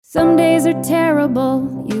Some days are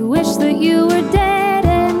terrible, you wish that you were dead,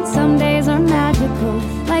 and some days are magical,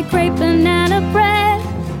 like great banana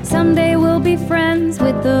bread. Someday we'll be friends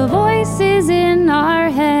with the voices in our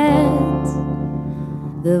heads.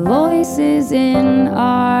 The voices in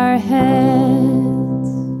our heads.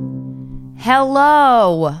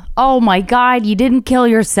 Hello. Oh my God, you didn't kill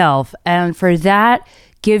yourself. And for that,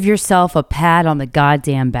 give yourself a pat on the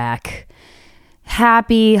goddamn back.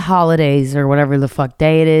 Happy holidays or whatever the fuck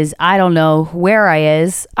day it is. I don't know where I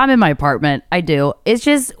is. I'm in my apartment. I do. It's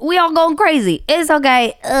just, we all going crazy. It's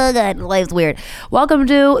okay. Oh God, life's weird. Welcome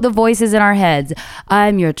to The Voices in Our Heads.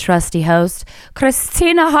 I'm your trusty host,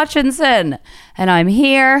 Christina Hutchinson. And I'm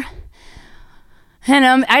here.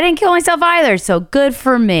 And I didn't kill myself either, so good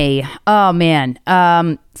for me. Oh man.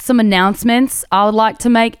 Some announcements I would like to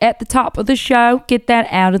make at the top of the show. Get that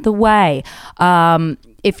out of the way.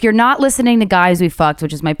 If you're not listening to Guys We Fucked,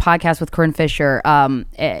 which is my podcast with Corinne Fisher,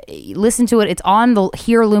 listen to it. It's on the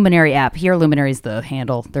Here Luminary app. Here Luminary is the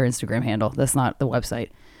handle, their Instagram handle. That's not the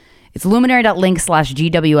website. It's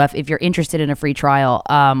luminary.link/GWF if you're interested in a free trial.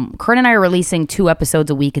 Corinne and I are releasing 2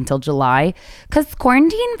 episodes a week until July because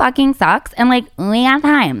quarantine fucking sucks and like we have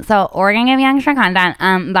time. So we're going to give you extra content.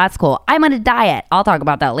 That's cool. I'm on a diet. I'll talk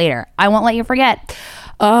about that later. I won't let you forget.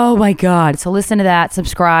 Oh my God. So listen to that,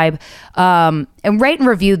 subscribe, and rate and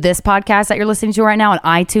review this podcast that you're listening to right now on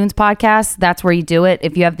iTunes podcast. That's where you do it.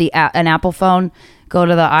 If you have an Apple phone, go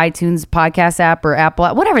to the iTunes podcast app or Apple,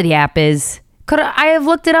 whatever the app is. Could I have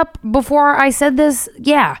looked it up before I said this?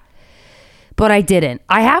 Yeah, but I didn't.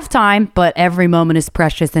 I have time, but every moment is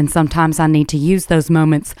precious. And sometimes I need to use those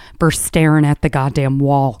moments for staring at the goddamn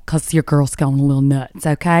wall because your girl's going a little nuts.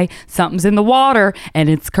 Okay. Something's in the water and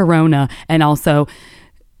it's Corona and also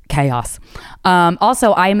chaos.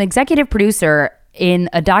 Also, I am executive producer in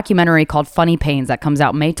a documentary called Funny Pains that comes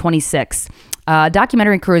out May 26th.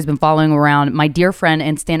 Documentary crew has been following around my dear friend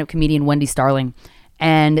and stand-up comedian Wendy Starling,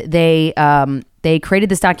 and they created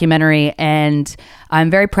this documentary, and I'm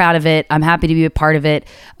very proud of it. I'm happy to be a part of it.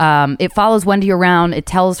 It follows Wendy around. It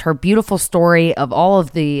tells her beautiful story of all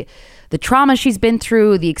of the trauma she's been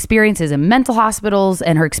through, the experiences in mental hospitals,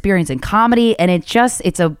 and her experience in comedy. And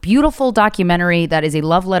it's a beautiful documentary that is a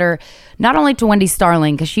love letter, not only to Wendy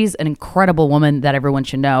Starling, because she's an incredible woman that everyone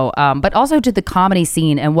should know, but also to the comedy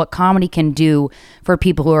scene and what comedy can do for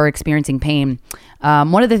people who are experiencing pain.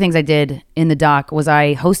 One of the things I did in the doc was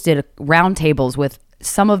I hosted roundtables with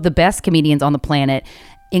some of the best comedians on the planet,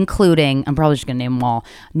 including, I'm probably just going to name them all,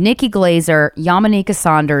 Nikki Glazer, Yamaneika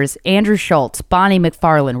Saunders, Andrew Schultz, Bonnie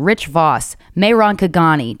McFarlane, Rich Voss, Mayron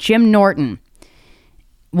Kagani, Jim Norton,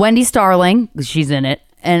 Wendy Starling, she's in it,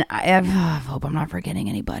 and I hope I'm not forgetting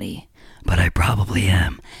anybody, but I probably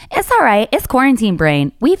am. It's all right. It's quarantine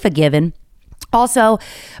brain. We've forgiven. Also,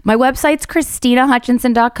 my website's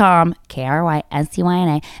ChristinaHutchinson.com,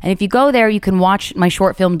 KRYSTYNA, and if you go there, you can watch my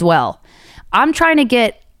short film Dwell. I'm trying to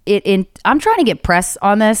get press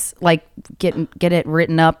on this, like get it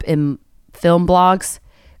written up in film blogs,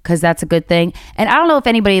 because that's a good thing. And I don't know if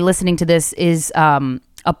anybody listening to this is a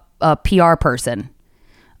PR person,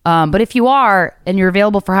 but if you are and you're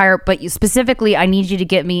available for hire, but specifically I need you to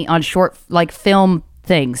get me on short like film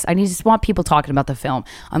things. I just want people talking about the film.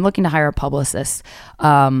 I'm looking to hire a publicist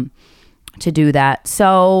to do that.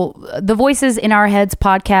 So the Voices in Our Heads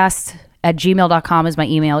podcast at gmail.com is my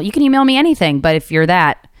email. You can email me anything, but if you're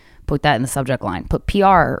that, put that in the subject line, put PR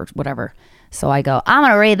or whatever. So I go, I'm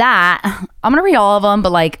going to read that. I'm going to read all of them,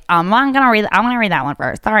 but like, I'm going to read that one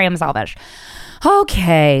first. Sorry, I'm selfish.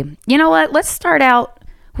 Okay. You know what? Let's start out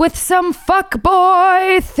with some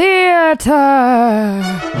fuckboy theater.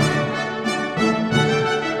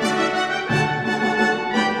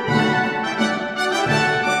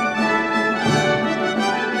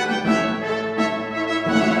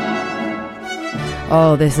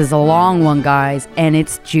 Oh, this is a long one, guys, and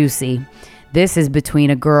it's juicy. This is between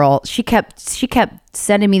a girl. She kept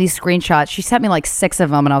sending me these screenshots. She sent me like 6 of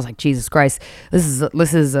them, and I was like, Jesus Christ, this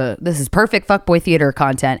is perfect fuckboy theater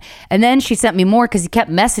content. And then she sent me more because he kept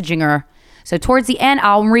messaging her. So towards the end,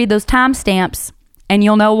 I'll read those timestamps, and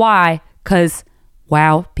you'll know why. Because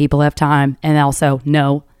wow, people have time, and also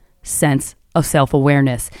no sense of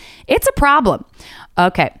self-awareness. It's a problem.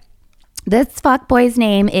 Okay, this fuckboy's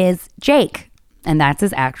name is Jake. And that's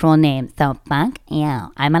his actual name. So fuck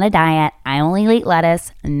you. I'm on a diet. I only eat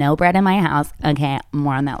lettuce. No bread in my house. Okay,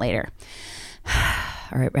 more on that later.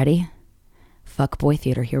 All right, ready? Fuckboy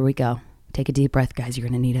theater. Here we go. Take a deep breath, guys. You're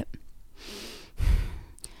going to need it.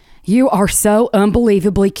 You are so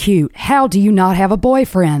unbelievably cute. How do you not have a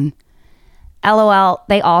boyfriend? LOL.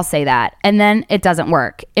 They all say that. And then it doesn't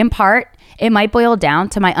work. In part, It might boil down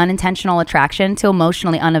to my unintentional attraction to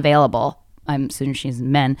emotionally unavailable, I'm assuming she's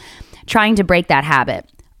men, trying to break that habit.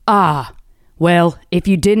 Well, if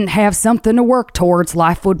you didn't have something to work towards,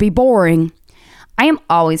 life would be boring. I am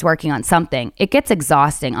always working on something. It gets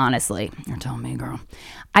exhausting, honestly. You're telling me, girl.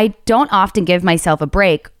 I don't often give myself a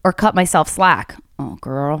break or cut myself slack. Oh,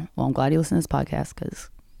 girl. Well, I'm glad you listen to this podcast because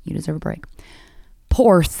you deserve a break.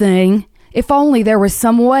 Poor thing. If only there was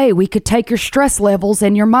some way we could take your stress levels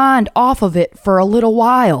and your mind off of it for a little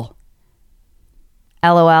while.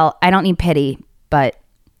 LOL, I don't need pity, but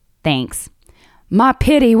thanks. My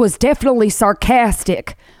pity was definitely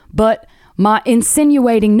sarcastic, but my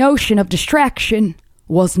insinuating notion of distraction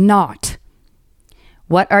was not.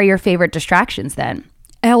 What are your favorite distractions then?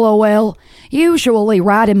 LOL, usually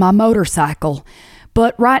riding my motorcycle,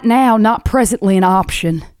 but right now not presently an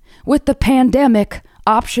option. With the pandemic,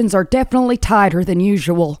 options are definitely tighter than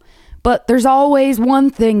usual, but there's always one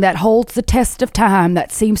thing that holds the test of time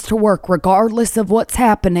that seems to work regardless of what's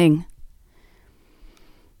happening.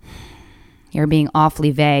 You're being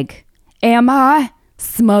awfully vague. Am I?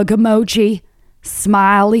 Smug emoji.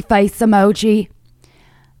 Smiley face emoji.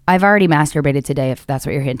 I've already masturbated today, if that's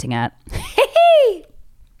what you're hinting at.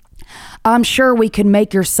 I'm sure we can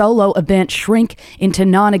make your solo event shrink into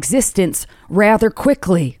non-existence rather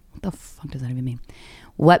quickly. What the fuck does that even mean?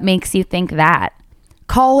 What makes you think that?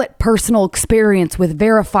 Call it personal experience with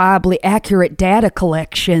verifiably accurate data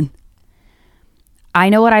collection. I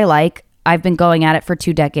know what I like. I've been going at it for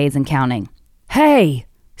 2 decades and counting. Hey,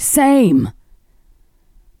 same.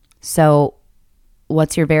 So,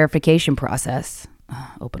 what's your verification process?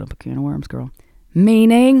 Open up a can of worms, girl.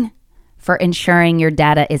 Meaning? For ensuring your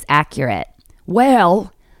data is accurate.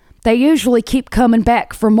 Well, they usually keep coming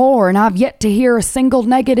back for more, and I've yet to hear a single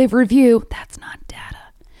negative review. That's not data.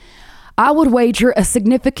 I would wager a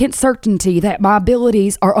significant certainty that my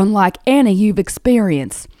abilities are unlike any you've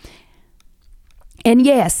experienced. And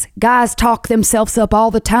yes, guys talk themselves up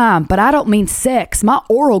all the time, but I don't mean sex. My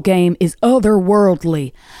oral game is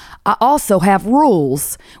otherworldly. I also have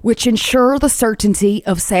rules which ensure the certainty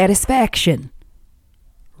of satisfaction.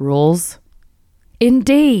 Rules?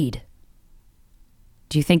 Indeed.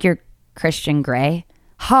 Do you think you're Christian Grey?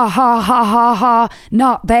 Ha ha ha ha ha.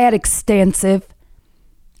 Not that extensive.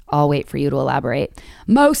 I'll wait for you to elaborate.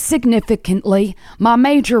 Most significantly, my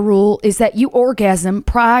major rule is that you orgasm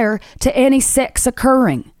prior to any sex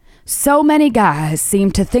occurring. So many guys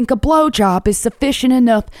seem to think a blowjob is sufficient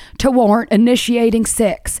enough to warrant initiating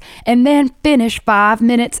sex, and then finish 5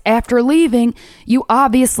 minutes after leaving, you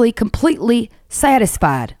obviously completely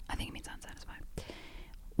satisfied. I think it means unsatisfied.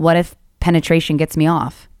 What if penetration gets me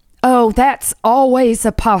off? Oh, that's always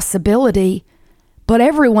a possibility. But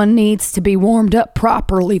everyone needs to be warmed up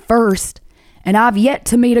properly first, and I've yet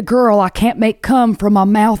to meet a girl I can't make come from my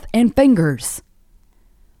mouth and fingers.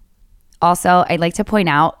 Also, I'd like to point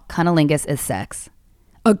out, cunnilingus is sex.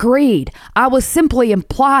 Agreed. I was simply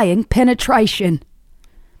implying penetration.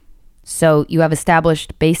 So you have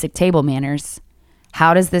established basic table manners.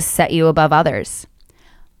 How does this set you above others?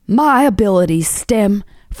 My abilities stem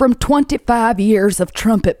from 25 years of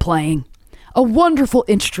trumpet playing. A wonderful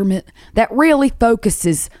instrument that really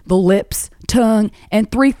focuses the lips, tongue,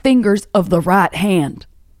 and 3 fingers of the right hand.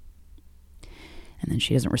 And then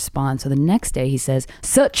she doesn't respond. So the next day he says,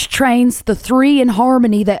 such trains the 3 in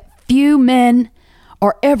harmony that few men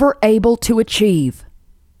are ever able to achieve.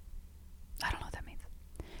 I don't know what that means.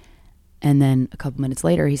 And then a couple minutes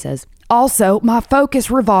later he says, also, my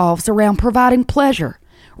focus revolves around providing pleasure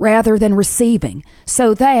rather than receiving,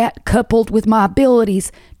 so that, coupled with my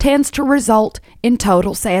abilities, tends to result in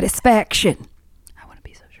total satisfaction. I wouldn't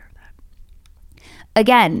be so sure of that.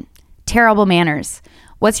 Again, terrible manners.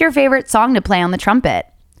 What's your favorite song to play on the trumpet?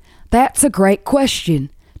 That's a great question.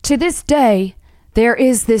 To this day, there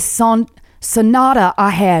is this sonata I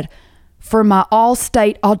had for my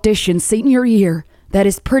all-state audition senior year that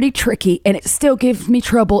is pretty tricky, and it still gives me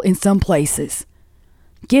trouble in some places.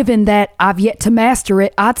 Given that I've yet to master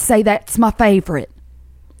it, I'd say that's my favorite.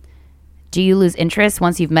 Do you lose interest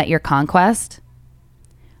once you've met your conquest?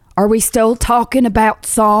 Are we still talking about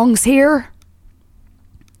songs here?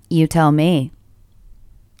 You tell me.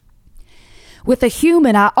 With a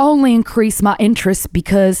human, I only increase my interest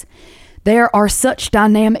because there are such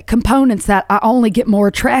dynamic components that I only get more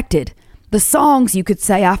attracted. The songs, you could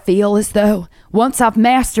say, I feel as though once I've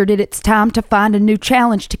mastered it, it's time to find a new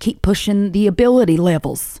challenge to keep pushing the ability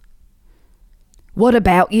levels. What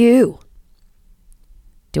about you?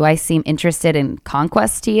 Do I seem interested in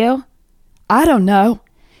conquest to you? I don't know.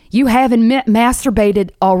 You having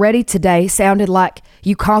masturbated already today sounded like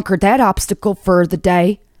you conquered that obstacle for the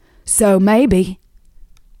day. So maybe.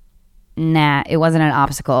 Nah, it wasn't an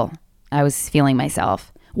obstacle. I was feeling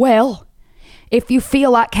myself. Well, if you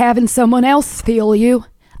feel like having someone else feel you,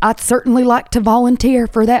 I'd certainly like to volunteer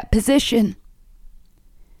for that position.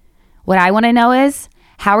 What I want to know is,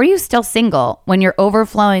 how are you still single when you're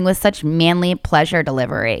overflowing with such manly pleasure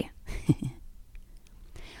delivery?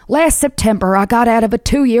 Last September, I got out of a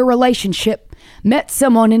 2-year relationship, met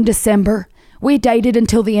someone in December. We dated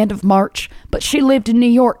until the end of March, but she lived in New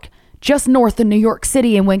York, just north of New York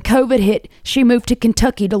City, and when COVID hit, she moved to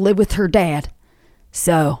Kentucky to live with her dad.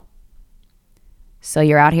 So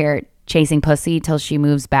you're out here chasing pussy till she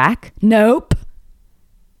moves back? Nope.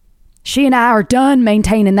 She and I are done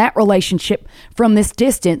maintaining that relationship from this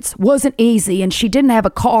distance. Wasn't easy, and she didn't have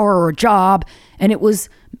a car or a job, and it was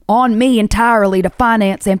on me entirely to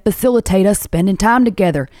finance and facilitate us spending time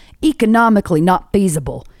together. Economically not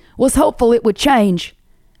feasible. Was hopeful it would change,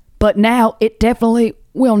 but now it definitely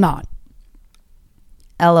will not.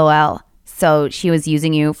 LOL. So she was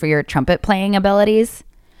using you for your trumpet playing abilities?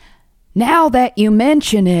 Now that you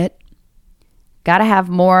mention it. Gotta have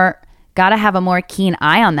a more keen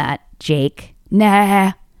eye on that, Jake.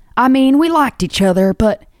 Nah. I mean, we liked each other,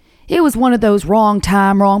 but it was one of those wrong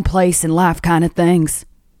time, wrong place in life kind of things.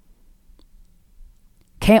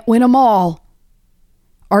 Can't win 'em all.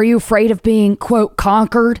 Are you afraid of being, quote,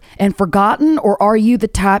 conquered and forgotten, or are you the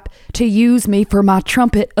type to use me for my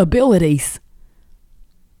trumpet abilities?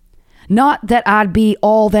 Not that I'd be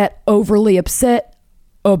all that overly upset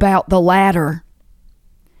about the latter.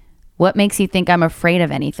 What makes you think I'm afraid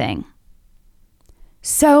of anything?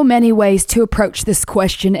 So many ways to approach this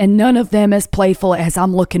question, and none of them as playful as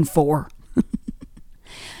I'm looking for.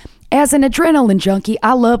 As an adrenaline junkie,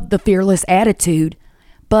 I love the fearless attitude,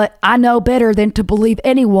 but I know better than to believe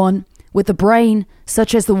anyone with a brain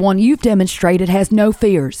such as the one you've demonstrated has no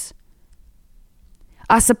fears.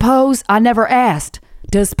 I suppose I never asked,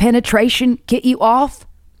 does penetration get you off?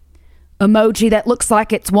 Emoji that looks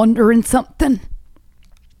like it's wondering something.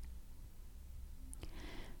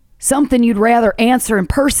 Something you'd rather answer in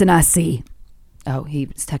person, I see. Oh, he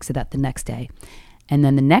texted that the next day. And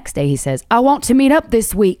then the next day he says, I want to meet up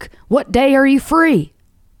this week. What day are you free?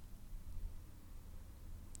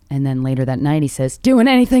 And then later that night he says, doing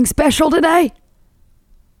anything special today?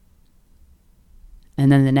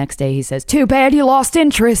 And then the next day he says, too bad you lost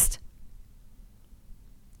interest.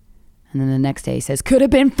 And then the next day he says, could have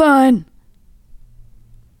been fun.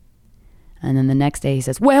 And then the next day he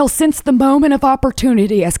says, well, since the moment of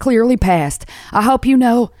opportunity has clearly passed, I hope you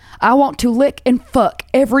know I want to lick and fuck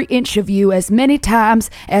every inch of you as many times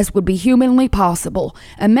as would be humanly possible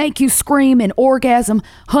and make you scream and orgasm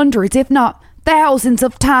hundreds, if not thousands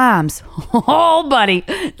of times. Oh, buddy,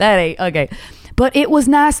 that ain't okay. But it was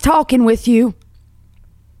nice talking with you.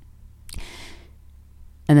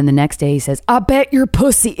 And then the next day he says, I bet your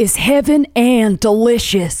pussy is heaven and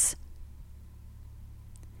delicious.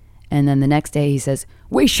 And then the next day he says,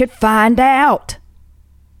 we should find out.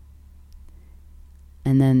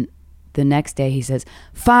 And then the next day he says,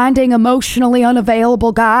 finding emotionally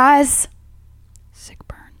unavailable guys. Sick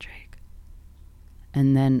burn, Jake.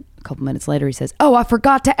 And then a couple minutes later he says, oh, I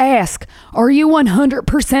forgot to ask. Are you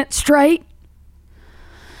 100% straight?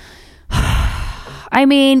 I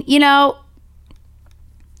mean, you know,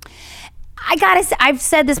 I gotta say, I've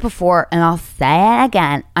said this before and I'll say it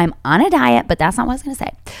again. I'm on a diet, but that's not what I was gonna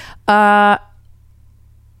say.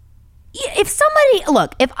 If somebody,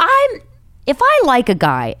 look, if I like a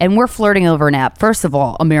guy and we're flirting over an app, first of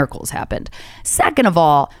all, a miracle's happened. Second of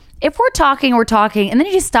all, if we're talking, and then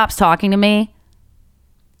he just stops talking to me,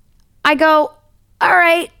 I go, all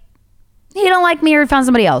right, he don't like me or he found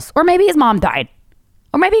somebody else. Or maybe his mom died.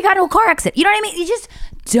 Or maybe he got into a car accident. You know what I mean? You just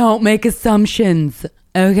don't make assumptions,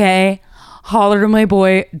 okay? Holler to my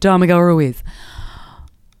boy, Don Miguel Ruiz.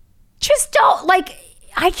 Just don't, like,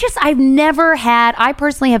 I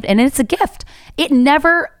personally have, and it's a gift. It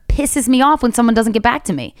never pisses me off when someone doesn't get back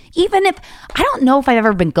to me. Even if, I don't know if I've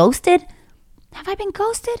ever been ghosted. Have I been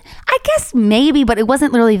ghosted? I guess maybe, but it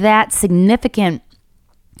wasn't really that significant.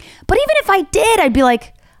 But even if I did, I'd be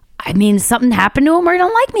like, I mean, something happened to him or he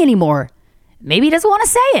don't like me anymore. Maybe he doesn't want to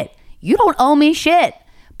say it. You don't owe me shit.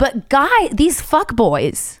 But these fuck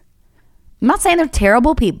boys, I'm not saying they're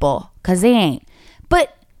terrible people, because they ain't.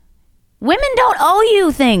 But women don't owe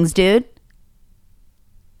you things, dude.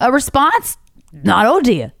 A response, not owed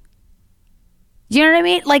to you. You know what I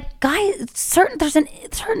mean? Like, there's a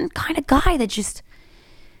certain kind of guy that just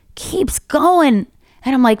keeps going.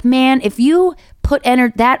 And I'm like, man, if you put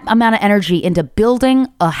that amount of energy into building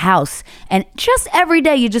a house and just every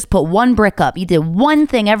day you just put one brick up, you did one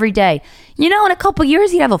thing every day, you know, in a couple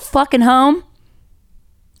years you'd have a fucking home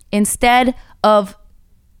instead of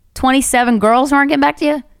 27 girls aren't getting back to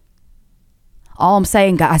you? All I'm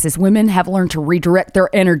saying, guys, is women have learned to redirect their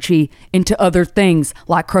energy into other things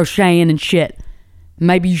like crocheting and shit.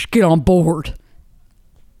 Maybe you should get on board.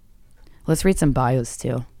 Let's read some bios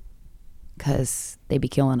too, because they be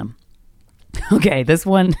killing them. Okay, this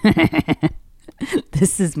one.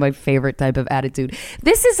 This is my favorite type of attitude.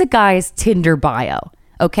 This is a guy's Tinder bio,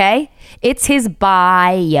 okay? It's his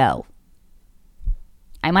bio.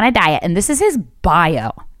 I'm on a diet, and this is his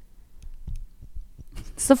bio.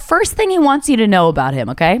 It's the first thing he wants you to know about him,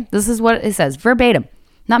 okay? This is what it says, verbatim.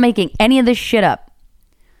 Not making any of this shit up.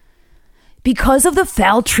 Because of the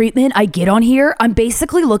foul treatment I get on here, I'm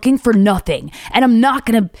basically looking for nothing, and I'm not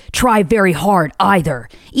gonna try very hard either,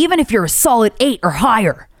 even if you're a solid 8 or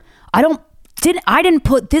higher. I didn't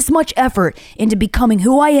put this much effort into becoming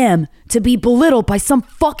who I am to be belittled by some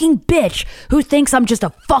fucking bitch who thinks I'm just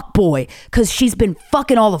a fuckboy because she's been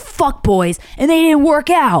fucking all the fuckboys and they didn't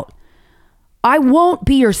work out. I won't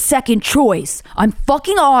be your second choice. I'm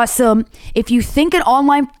fucking awesome. If you think an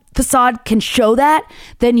online facade can show that,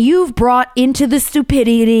 then you've brought into the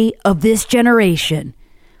stupidity of this generation.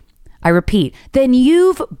 I repeat, then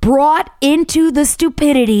you've brought into the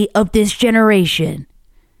stupidity of this generation.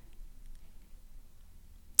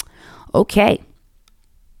 Okay.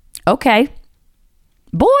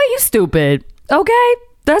 Boy, you stupid. Okay,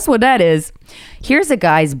 that's what that is. Here's a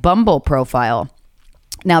guy's Bumble profile.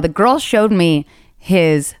 Now, the girl showed me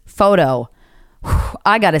his photo.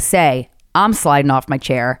 I gotta say, I'm sliding off my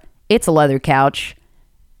chair. It's a leather couch.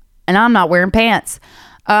 And I'm not wearing pants.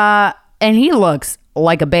 And he looks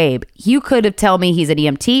like a babe. You could have told me he's an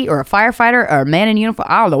EMT or a firefighter or a man in uniform.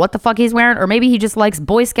 I don't know what the fuck he's wearing. Or maybe he just likes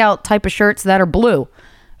Boy Scout type of shirts that are blue.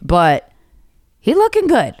 But he looking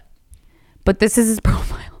good. But this is his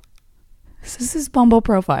profile. This is his Bumble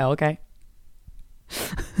profile, okay?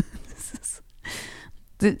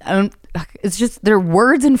 It's just, they're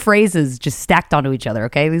words and phrases just stacked onto each other,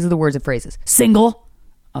 okay? These are the words and phrases. Single.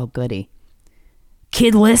 Oh, goody.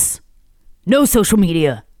 Kidless. No social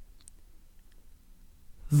media.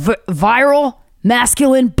 Viral.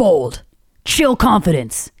 Masculine. Bold. Chill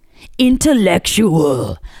confidence.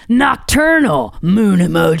 Intellectual. Nocturnal. Moon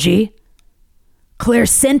emoji.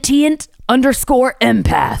 Clairsentient _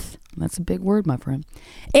 empath. That's a big word, my friend.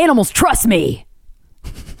 Animals trust me.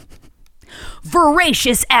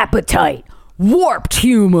 Voracious appetite. Warped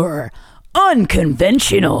humor.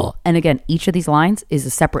 Unconventional. And again, each of these lines is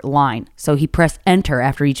a separate line. So he pressed enter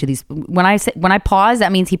after each of these. When I pause,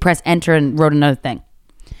 that means he pressed enter and wrote another thing.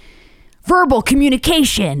 Verbal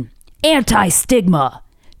communication. Anti-stigma.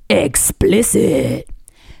 Explicit.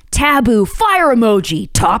 Taboo fire emoji.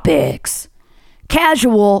 Topics.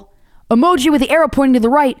 Casual. Emoji with the arrow pointing to the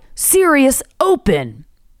right. Serious. Open.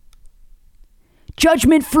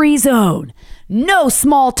 Judgment-free zone. No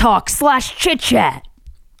small talk / chit chat.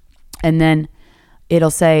 And then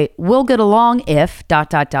it'll say, we'll get along if ...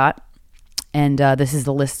 And this is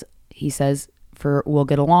the list, he says, for we'll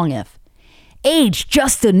get along if. Age,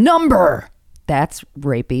 just a number. That's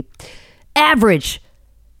rapey. Average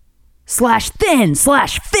 / thin /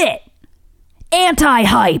 fit.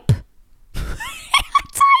 Anti-hype. Anti-hype.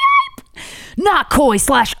 Not coy /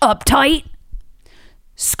 uptight.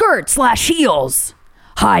 Skirt / heels.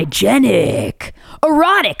 Hygienic.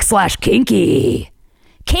 Erotic / kinky.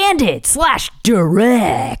 Candid /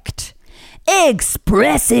 direct.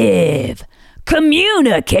 Expressive.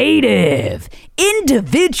 Communicative.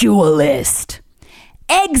 Individualist.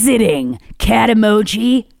 Exiting. Cat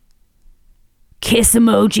emoji. Kiss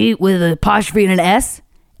emoji with an apostrophe and an S.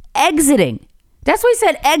 Exiting. That's what he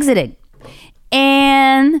said, exiting.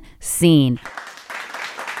 And scene.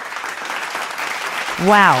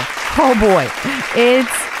 Wow. Oh boy. It's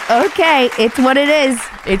okay. It's what it is.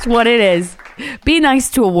 It's what it is. Be nice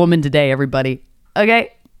to a woman today, everybody.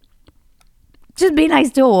 Okay? Just be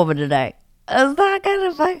nice to a woman today. It's not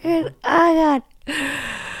gonna fucking... Oh, God.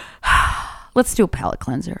 Let's do a palate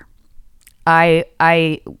cleanser. One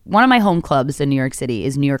of my home clubs in New York City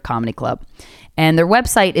is New York Comedy Club. And their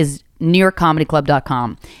website is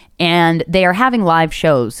newyorkcomedyclub.com. And they are having live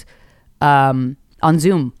shows on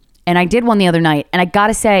Zoom. And I did one the other night. And I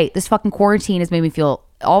gotta say, this fucking quarantine has made me feel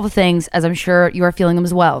all the things, as I'm sure you are feeling them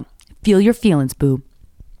as well. Feel your feelings, boo.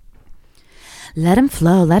 Let them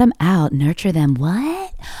flow. Let them out. Nurture them.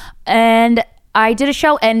 What? And I did a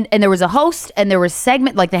show, and there was a host, and there was a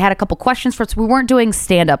segment, like they had a couple questions for us. We weren't doing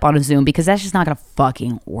stand-up on a Zoom because that's just not going to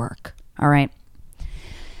fucking work. All right?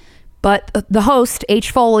 But the host, H.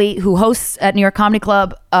 Foley, who hosts at New York Comedy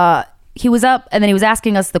Club, he was up, and then he was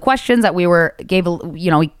asking us the questions that we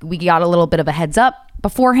got a little bit of a heads up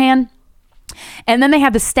beforehand. And then they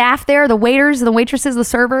had the staff there, the waiters, the waitresses, the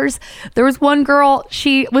servers. There was one girl,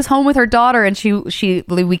 she was home with her daughter, and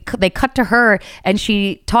they cut to her, and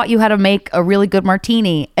she taught you how to make a really good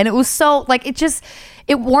martini. And it was so like,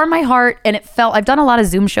 it warmed my heart, and it felt, I've done a lot of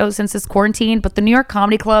Zoom shows since this quarantine, but the New York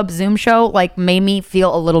Comedy Club Zoom show like made me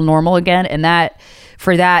feel a little normal again. And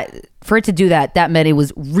for it to do that meant it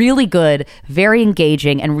was really good, very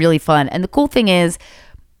engaging, and really fun. And the cool thing is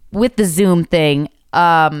with the Zoom thing,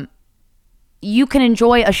 you can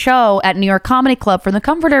enjoy a show at New York Comedy Club from the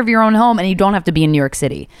comfort of your own home, and you don't have to be in New York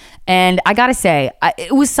City. And I gotta say,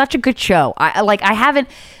 it was such a good show.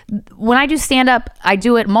 When I do stand up, I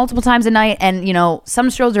do it multiple times a night, and you know, some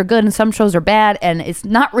shows are good and some shows are bad, and it's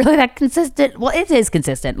not really that consistent. Well, it is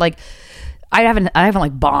consistent. Like I haven't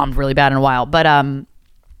like bombed really bad in a while, but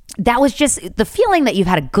that was just the feeling that you've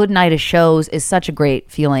had a good night of shows is such a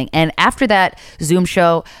great feeling. And after that Zoom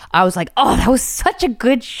show, I was like, oh, that was such a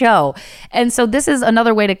good show. And so this is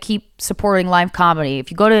another way to keep supporting live comedy.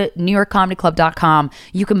 If you go to newyorkcomedyclub.com,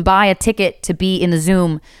 you can buy a ticket to be in the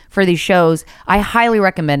Zoom for these shows. I highly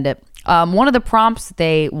recommend it. One of the prompts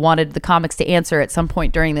they wanted the comics to answer at some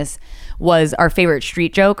point during this was our favorite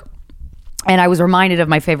street joke. And I was reminded of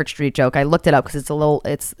my favorite street joke. I looked it up because it's a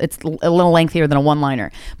little lengthier than a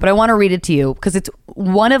one-liner. But I want to read it to you because it's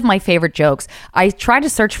one of my favorite jokes. I tried to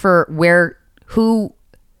search for who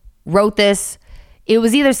wrote this. It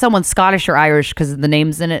was either someone Scottish or Irish because the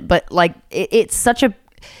name's in it. But like, it's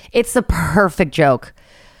the perfect joke.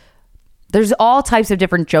 There's all types of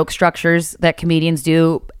different joke structures that comedians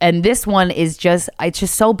do, and this one is it's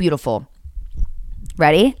just so beautiful.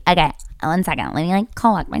 Ready? Okay. 1 second. Let me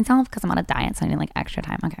collect myself because I'm on a diet, so I need extra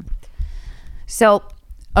time. Okay. So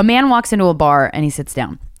a man walks into a bar and he sits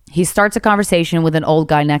down. He starts a conversation with an old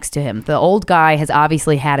guy next to him. The old guy has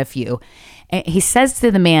obviously had a few. And he says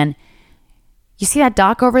to the man, "You see that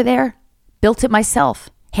dock over there? Built it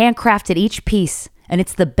myself. Handcrafted each piece. And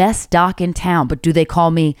it's the best dock in town. But do they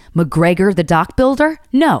call me McGregor the dock builder?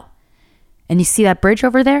 No. And you see that bridge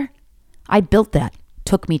over there? I built that.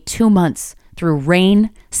 Took me 2 months. Through rain,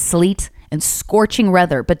 sleet, and scorching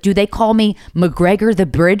weather. But do they call me McGregor the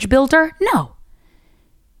bridge builder? No.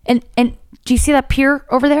 And do you see that pier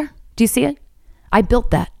over there? Do you see it? I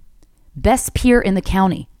built that. Best pier in the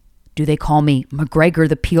county. Do they call me McGregor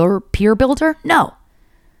the pier builder? No.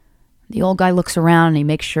 The old guy looks around and he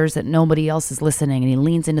makes sure that nobody else is listening, and he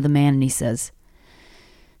leans into the man and he says,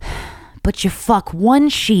 "But you fuck one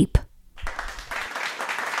sheep."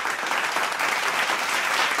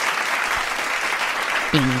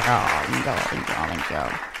 Bingo.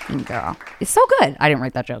 It's so good. I didn't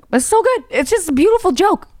write that joke, but it's so good. It's just a beautiful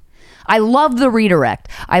joke. I love the redirect.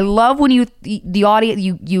 I love when you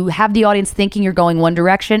have the audience thinking you're going one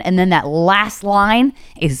direction, and then that last line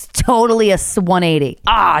is totally a 180.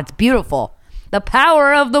 It's beautiful. The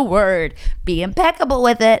power of the word. Be impeccable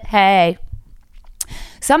with it. Hey.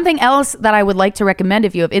 Something else that I would like to recommend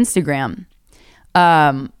if you have Instagram,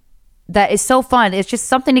 that is so fun. It's just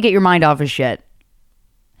something to get your mind off of shit.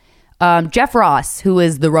 Jeff Ross, who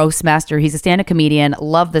is the roast master, he's a stand-up comedian.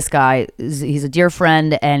 Love this guy. He's a dear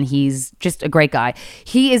friend, and he's just a great guy.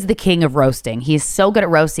 He is the king of roasting. He is so good at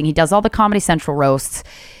roasting. He does all the Comedy Central roasts.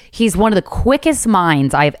 He's one of the quickest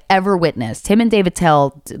minds I've ever witnessed. Him and David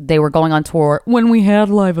Tell, they were going on tour when we had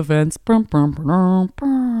live events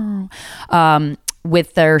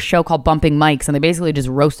with their show called Bumping Mics, and they basically just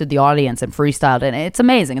roasted the audience and freestyled, and it's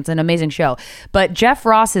amazing. It's an amazing show. But Jeff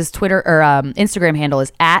Ross's Twitter or Instagram handle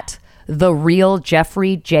is at The Real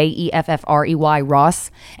Jeffrey, Jeffrey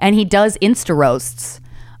Ross, and he does Insta roasts.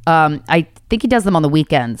 I think he does them on the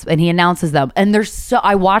weekends, and he announces them, and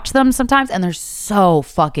I watch them sometimes, and they're so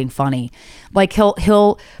fucking funny. Like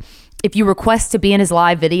he'll if you request to be in his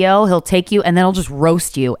live video, he'll take you and then he'll just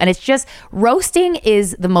roast you. And it's just, roasting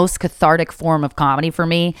is the most cathartic form of comedy for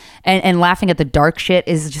me, and laughing at the dark shit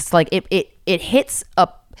is just like it hits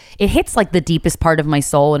like the deepest part of my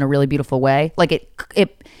soul in a really beautiful way. Like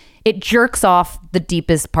it jerks off the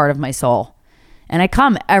deepest part of my soul, and I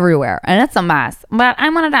come everywhere, and it's a mess. But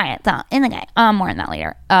I'm on a diet, so in the game. More on that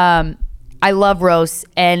later. I love roasts,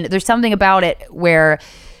 and there's something about it where,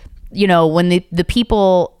 you know, when the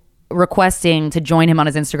people requesting to join him on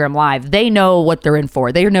his Instagram live, they know what they're in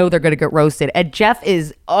for. They know they're going to get roasted. And Jeff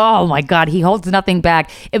is, oh my God, he holds nothing back.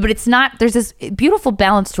 But it's not, there's this beautiful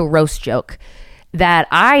balance to a roast joke that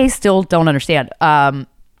I still don't understand.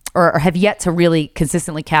 Or have yet to really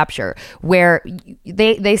consistently capture, where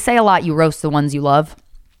they say a lot, you roast the ones you love.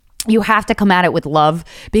 You have to come at it with love,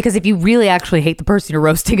 because if you really actually hate the person you're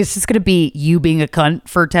roasting, it's just going to be you being a cunt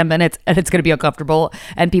for 10 minutes, and it's going to be uncomfortable,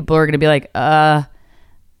 and people are going to be like,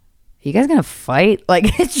 you guys gonna fight?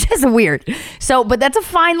 Like, it's just weird. So, but that's a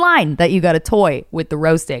fine line that you got to toy with the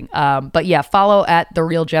roasting. But yeah, follow at The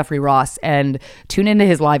Real Jeffrey Ross and tune into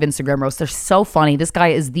his live Instagram roast. They're so funny. This guy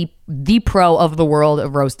is the pro of the world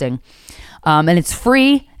of roasting. And it's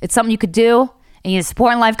free. It's something you could do. And you're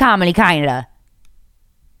supporting live comedy, kinda.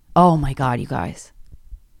 Oh my God, you guys.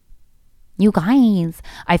 You guys.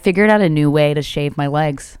 I figured out a new way to shave my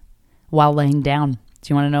legs while laying down.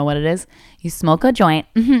 Do you want to know what it is? You smoke a joint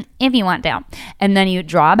if you want to. And then you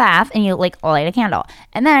draw a bath and you like light a candle.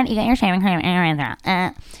 And then you get your shaving cream and your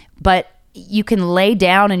rinse. But you can lay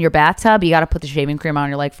down in your bathtub. You got to put the shaving cream on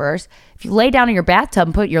your leg first. If you lay down in your bathtub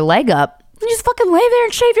and put your leg up, you just fucking lay there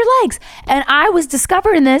and shave your legs. And I was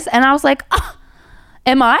discovering this and I was like, oh,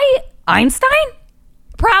 am I Einstein?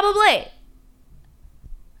 Probably.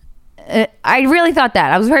 I really thought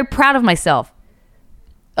that. I was very proud of myself.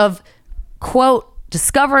 Of, quote,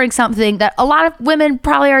 discovering something that a lot of women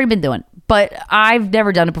probably already been doing, but I've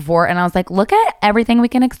never done it before. And I was like, look at everything we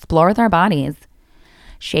can explore with our bodies.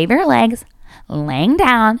 Shave your legs, laying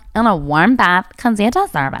down in a warm bath because you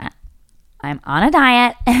deserve it. I'm on a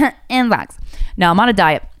diet in box. No, I'm on a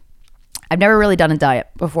diet. I've never really done a diet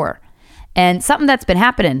before. And something that's been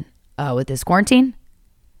happening with this quarantine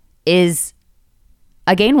is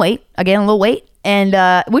I gain weight. I gain a little weight.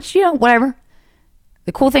 And which, you know, whatever.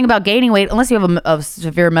 The cool thing about gaining weight, unless you have a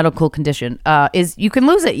severe medical condition, is you can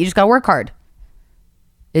lose it. You just got to work hard.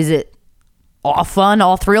 Is it all fun,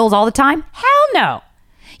 all thrills all the time? Hell no.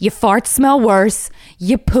 Your farts smell worse.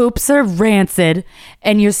 Your poops are rancid.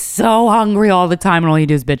 And you're so hungry all the time and all you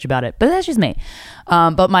do is bitch about it. But that's just me.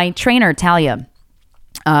 But my trainer, Talia,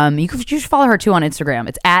 you should follow her too on Instagram.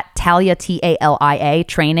 It's at Talia, Talia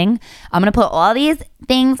training. I'm going to put all these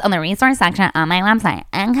things on the resource section on my website.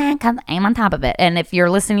 Okay, because I'm on top of it. And if you're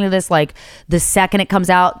listening to this, like the second it comes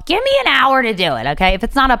out, give me an hour to do it. Okay. If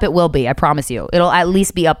it's not up, it will be. I promise you. It'll at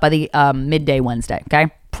least be up by the midday Wednesday.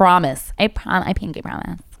 Okay. Promise. I pinky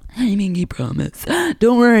promise. I pinky promise.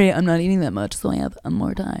 Don't worry. I'm not eating that much. So I have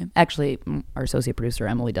more time. Actually, our associate producer,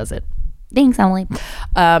 Emily, does it. Thanks, Emily.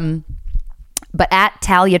 But at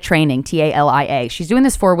Talia Training, Talia, she's doing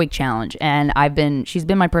this 4-week challenge, and she's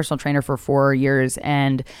been my personal trainer for 4 years,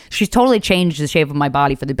 and she's totally changed the shape of my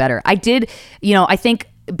body for the better. I think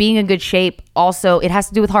being in good shape also, it has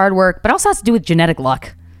to do with hard work, but also has to do with genetic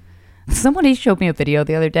luck. Somebody showed me a video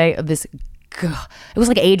the other day of this, it was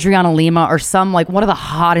like Adriana Lima or some, like one of the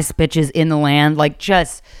hottest bitches in the land, like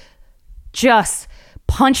just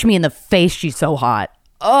punch me in the face. She's so hot.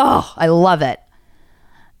 Oh, I love it.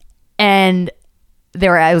 And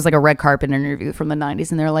it was like a red carpet interview from the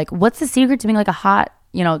 90s. And they're like, what's the secret to being like a hot,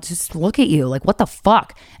 just look at you. Like, what the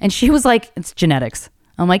fuck? And she was like, it's genetics.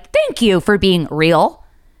 I'm like, thank you for being real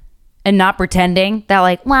and not pretending that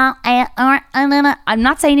like, well, I'm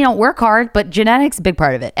not saying you don't work hard, but genetics, a big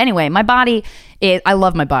part of it. Anyway, my body, I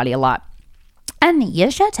love my body a lot. And you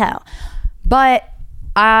should too. But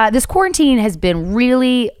this quarantine has been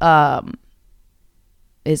really...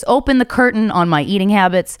 is open the curtain on my eating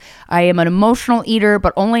habits. I am an emotional eater,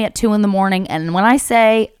 but only at 2 a.m. And when I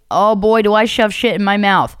say, oh boy, do I shove shit in my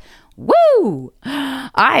mouth. Woo!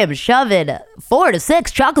 I am shoving 4 to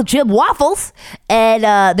 6 chocolate chip waffles.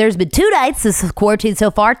 And there's been 2 nights this quarantine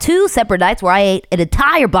so far, 2 separate nights where I ate an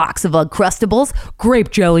entire box of Uncrustables,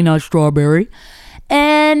 grape jelly, not strawberry.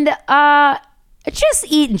 And just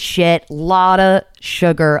eating shit, a lot of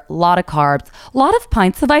sugar, a lot of carbs, a lot of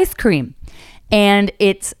pints of ice cream. And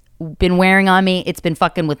it's been wearing on me. It's been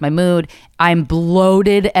fucking with my mood. I'm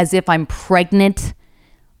bloated as if I'm pregnant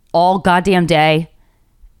all goddamn day.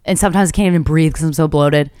 And sometimes I can't even breathe because I'm so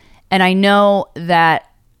bloated. And I know that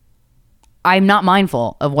I'm not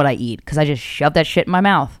mindful of what I eat because I just shove that shit in my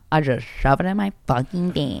mouth. I just shove it in my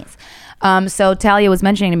fucking face. So Talia was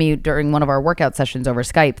mentioning to me during one of our workout sessions over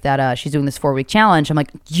Skype that she's doing this 4-week challenge. I'm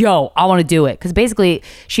like, yo, I want to do it. Because basically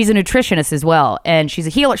she's a nutritionist as well. And she's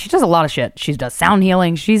a healer. She does a lot of shit. She does sound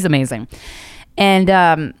healing. She's amazing. And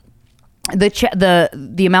the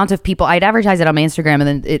amount of people, I'd advertise it on my Instagram and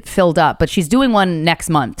then it filled up. But she's doing one next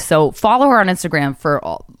month. So follow her on Instagram for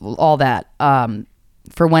all that.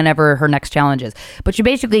 For whenever her next challenge is. But she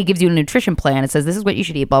basically gives you a nutrition plan. It says, this is what you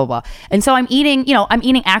should eat, blah, blah, blah. And so I'm eating, I'm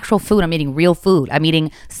eating actual food. I'm eating real food. I'm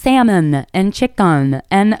eating salmon and chicken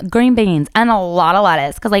and green beans and a lot of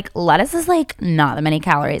lettuce. Because like lettuce is like not that many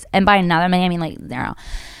calories. And by not that many, I mean like 0.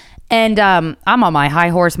 And I'm on my high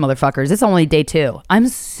horse, motherfuckers. It's only day 2. I'm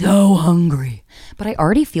so hungry. But I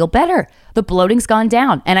already feel better. The bloating's gone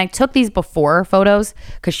down. And I took these before photos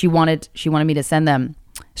because she wanted me to send them.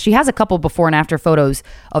 She has a couple before and after photos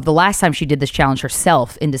of the last time she did this challenge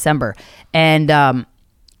herself in December. And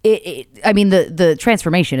I mean, the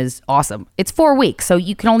transformation is awesome. It's 4 weeks, so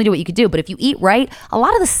you can only do what you can do. But if you eat right, a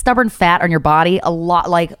lot of the stubborn fat on your body, a lot,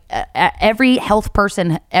 like every health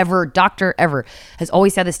person ever, doctor ever, has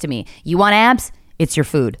always said this to me. You want abs? It's your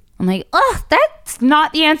food. I'm like, oh, that's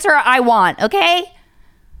not the answer I want, okay?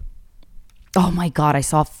 Oh my God, I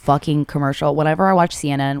saw a fucking commercial. Whenever I watch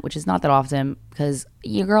CNN, which is not that often because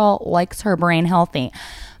your girl likes her brain healthy.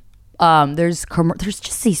 There's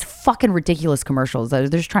just these fucking ridiculous commercials. They're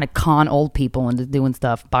just trying to con old people into doing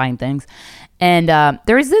stuff, buying things. And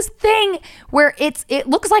there is this thing where it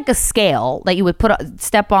looks like a scale that you would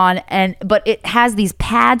step on, but it has these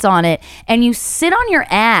pads on it, and you sit on your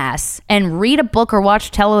ass and read a book or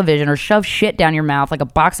watch television or shove shit down your mouth like a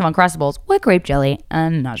box of Uncrustables with grape jelly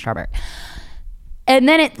and not strawberry. And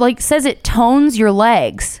then it like says it tones your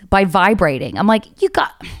legs by vibrating. I'm like,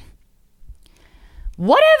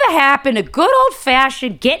 whatever happened to good old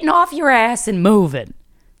fashioned getting off your ass and moving?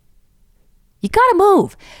 You gotta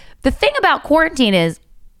move. The thing about quarantine is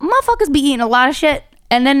motherfuckers be eating a lot of shit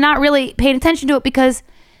and then not really paying attention to it because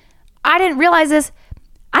I didn't realize this.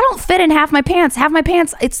 I don't fit in half my pants. Half my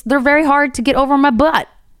pants, they're very hard to get over my butt.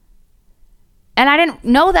 And I didn't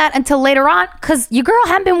know that until later on because your girl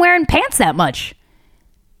hadn't been wearing pants that much.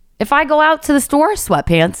 If I go out to the store,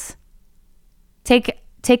 sweatpants. Take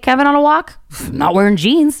Kevin on a walk, I'm not wearing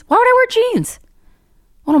jeans. Why would I wear jeans?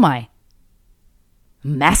 What am I?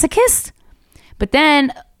 Masochist? But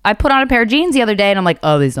then I put on a pair of jeans the other day and I'm like,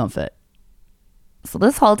 oh, these don't fit. So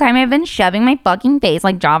this whole time I've been shoving my fucking face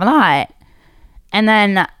like Jabba the Hutt. And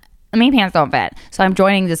then my pants don't fit. So I'm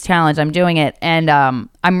joining this challenge. I'm doing it. And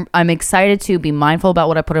I'm excited to be mindful about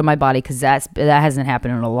what I put in my body because that hasn't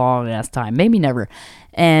happened in a long ass time. Maybe never.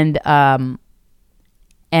 And I'm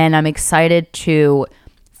excited to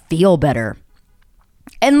feel better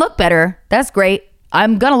and look better. That's great.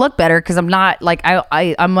 I'm gonna look better because I'm not like I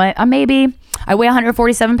weigh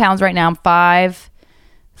 147 pounds right now. I'm 5'4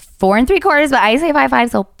 3/4, but I say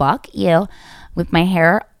 5'5", so fuck you. With my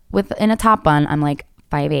hair in a top bun, I'm like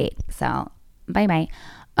 5'8", so bye.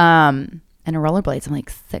 And a rollerblades, I'm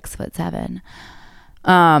like 6'7".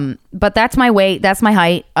 But that's my weight, that's my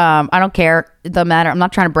height. I don't care. It doesn't matter. I'm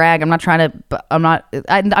not trying to brag.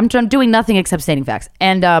 I'm doing nothing except stating facts.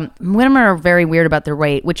 And women are very weird about their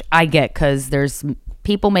weight, which I get because there's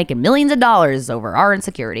people making millions of dollars over our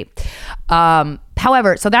insecurity.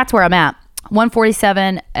 However, so that's where I'm at.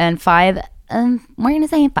 147 and 5. We're gonna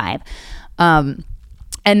say 5.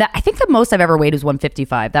 And I think the most I've ever weighed was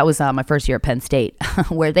 155. That was my first year at Penn State,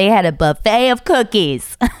 where they had a buffet of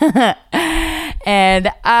cookies.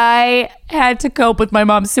 And I had to cope with my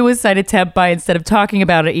mom's suicide attempt by, instead of talking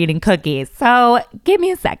about it, eating cookies. So give me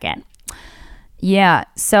a second. Yeah,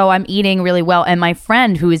 so I'm eating really well. And my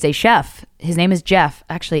friend who is a chef, his name is Jeff.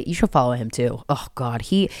 Actually, you should follow him too. Oh God,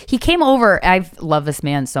 he came over. I love this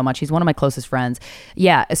man so much. He's one of my closest friends.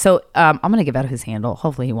 Yeah, so I'm gonna give out his handle.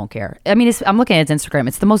 Hopefully he won't care. I mean, I'm looking at his Instagram.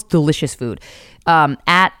 It's the most delicious food.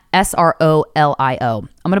 At SROLIO.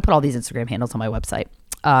 I'm gonna put all these Instagram handles on my website.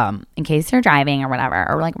 In case you're driving or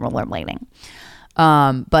whatever, or like rollerblading.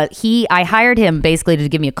 But I hired him basically to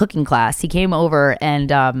give me a cooking class. He came over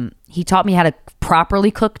and he taught me how to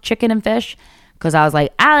properly cook chicken and fish because I was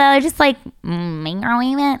like, I just like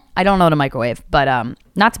microwave it. I don't know how to microwave, but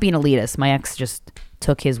not to be an elitist. My ex just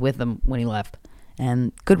took his with him when he left,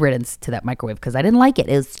 and good riddance to that microwave because I didn't like it.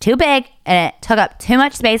 It was too big and it took up too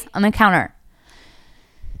much space on the counter.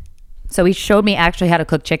 So he showed me actually how to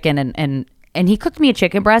cook chicken and he cooked me a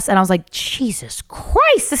chicken breast, and I was like, Jesus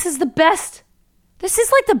Christ, this is the best. This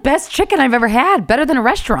is like the best chicken I've ever had, better than a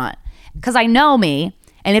restaurant. Because I know me,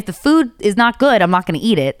 and if the food is not good, I'm not going to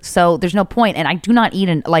eat it. So there's no point. And I do not eat,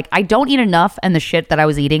 I don't eat enough, and the shit that I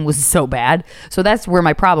was eating was so bad. So that's where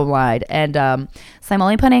my problem lied. And so I'm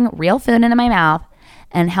only putting real food into my mouth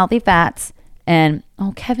and healthy fats. And,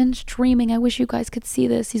 oh, Kevin's dreaming. I wish you guys could see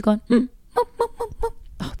this. He's going,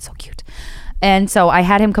 Oh, it's so cute. And so I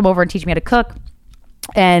had him come over and teach me how to cook.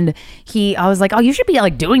 And I was like, oh, you should be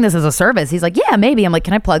like doing this as a service. He's like, yeah, maybe. I'm like,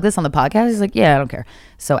 can I plug this on the podcast? He's like, yeah, I don't care.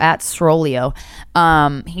 So at Srolio,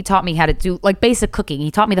 he taught me how to do like basic cooking.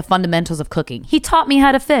 He taught me the fundamentals of cooking. He taught me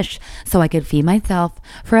how to fish so I could feed myself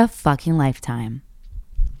for a fucking lifetime.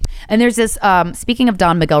 And there's this, speaking of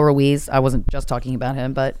Don Miguel Ruiz, I wasn't just talking about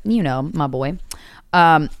him, but you know, my boy.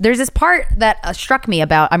 There's this part that struck me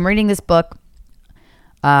about, I'm reading this book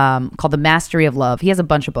called The Mastery of Love. He has a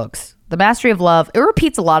bunch of books. The Mastery of Love, it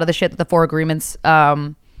repeats a lot of the shit that the Four Agreements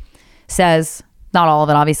says. Not all of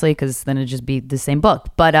it, obviously, because then it'd just be the same book.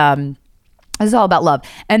 But this is all about love.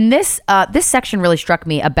 And this section really struck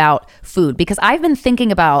me about food, because I've been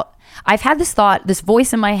thinking about, I've had this thought, this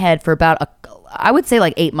voice in my head for about I would say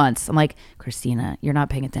like 8 months. I'm like, Christina, you're not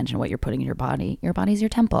paying attention to what you're putting in your body. Your body's your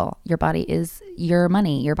temple. Your body is your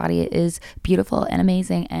money. Your body is beautiful and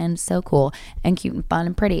amazing and so cool and cute and fun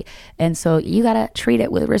and pretty. And so you got to treat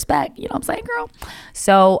it with respect. You know what I'm saying, girl?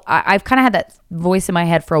 So I've kind of had that voice in my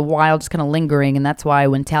head for a while, just kind of lingering. And that's why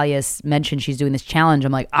when Talia mentioned she's doing this challenge,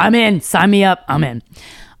 I'm like, I'm in. Sign me up. I'm in.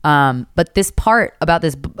 But this part about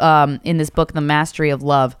this in this book, The Mastery of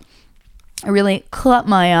Love, it really caught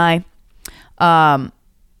my eye.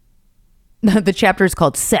 The chapter is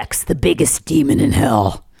called Sex, the Biggest Demon in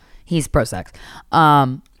Hell. He's pro-sex.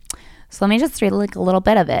 So let me just read like a little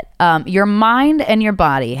bit of it. Your mind and your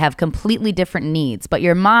body have completely different needs, but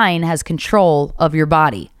your mind has control of your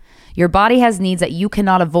body. Your body has needs that you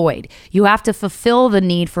cannot avoid. You have to fulfill the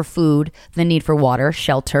need for food, the need for water,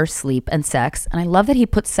 shelter, sleep, and sex. And I love that he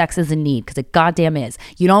puts sex as a need, because it goddamn is.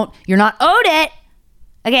 You're not owed it,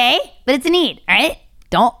 okay? But it's a need, all right?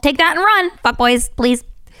 Don't take that and run, fuckboys, please.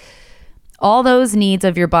 All those needs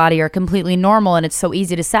of your body are completely normal, and it's so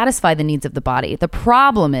easy to satisfy the needs of the body. The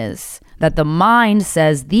problem is that the mind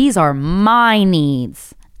says, these are my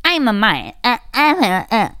needs. I'm the mind.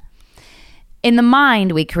 In the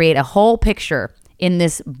mind, we create a whole picture in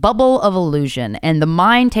this bubble of illusion, and the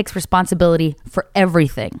mind takes responsibility for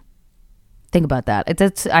everything. Think about that.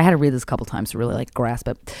 I had to read this a couple times to really like grasp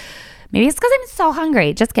it. Maybe it's because I'm so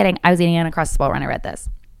hungry. Just kidding. I was eating it across the bowl when I read this.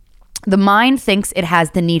 The mind thinks it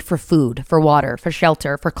has the need for food, for water, for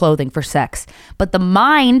shelter, for clothing, for sex. But the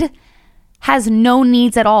mind has no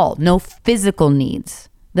needs at all, no physical needs.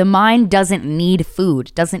 The mind doesn't need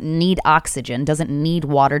food, doesn't need oxygen, doesn't need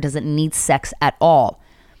water, doesn't need sex at all.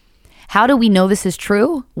 How do we know this is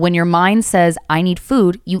true? When your mind says, I need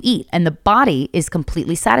food, you eat, and the body is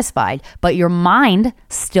completely satisfied, but your mind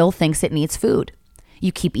still thinks it needs food.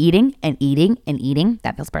 You keep eating and eating and eating,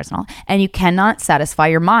 that feels personal, and you cannot satisfy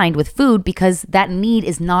your mind with food because that need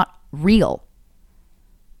is not real.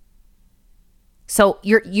 So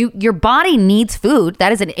your body needs food.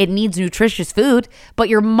 It needs nutritious food, but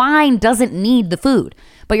your mind doesn't need the food.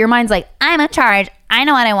 But your mind's like, I'm in charge. I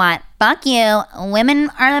know what I want. Fuck you. Women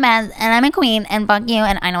are the best, and I'm a queen, and fuck you,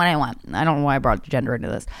 and I know what I want. I don't know why I brought gender into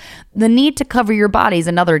this. The need to cover your body is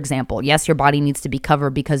another example. Yes, your body needs to be covered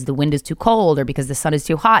because the wind is too cold or because the sun is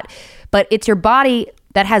too hot, but it's your body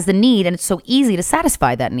that has the need, and it's so easy to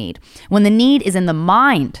satisfy that need. When the need is in the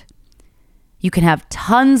mind, you can have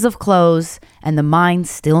tons of clothes and the mind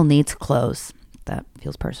still needs clothes. That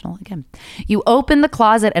feels personal again. You open the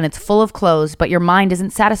closet and it's full of clothes, but your mind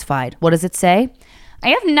isn't satisfied. What does it say? I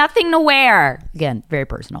have nothing to wear. Again, very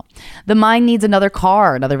personal. The mind needs another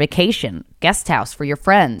car, another vacation, guest house for your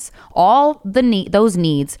friends. All those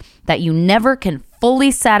needs that you never can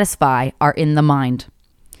fully satisfy are in the mind.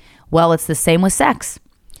 Well, it's the same with sex.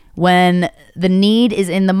 When the need is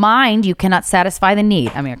in the mind, you cannot satisfy the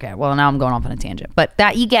need. I mean, okay, well, now I'm going off on a tangent, but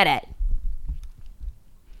that you get it.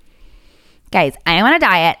 Guys, I am on a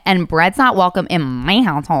diet and bread's not welcome in my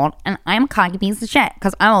household, and I'm a cocky piece of shit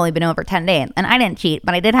because I've only been over 10 days and I didn't cheat,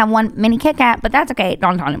 but I did have one mini Kit Kat, but that's okay.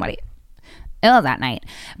 Don't tell anybody. It was that night.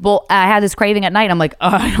 Well, I had this craving at night. I'm like,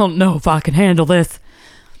 I don't know if I can handle this.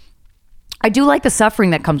 I do like the suffering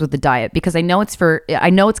that comes with the diet because I know it's going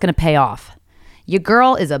to pay off. Your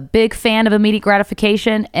girl is a big fan of immediate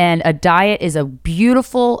gratification, and a diet is a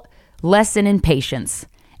beautiful lesson in patience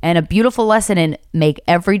and a beautiful lesson in make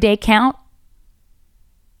every day count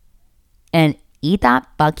and eat that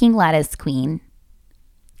fucking lettuce, queen.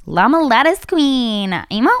 I'm a lettuce queen.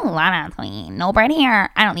 I'm a lettuce queen. No bread here.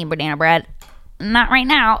 I don't need banana bread. Not right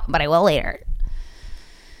now, but I will later.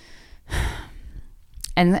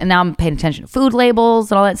 And now I'm paying attention to food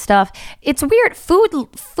labels and all that stuff. It's weird. Food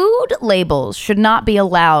labels should not be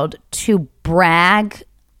allowed to brag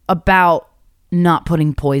about not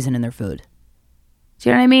putting poison in their food. Do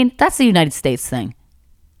you know what I mean? That's the United States thing.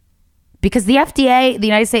 Because the FDA, the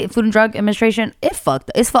United States Food and Drug Administration, it's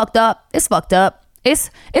fucked up. It's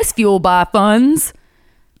fueled by funds.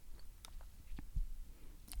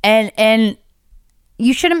 And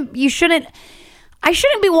you shouldn't. I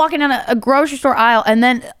shouldn't be walking down a grocery store aisle and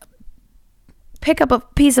then pick up a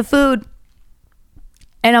piece of food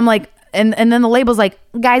and I'm like, and then the label's like,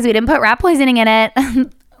 guys, we didn't put rat poisoning in it.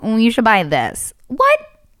 You should buy this. What?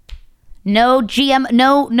 No GM,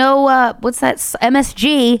 no, what's that?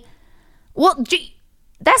 MSG. Well,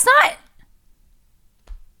 that's like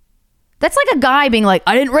a guy being like,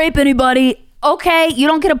 I didn't rape anybody. Okay, you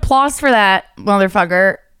don't get applause for that,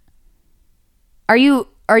 motherfucker. Are you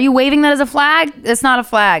waving that as a flag? It's not a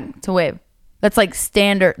flag to wave. That's like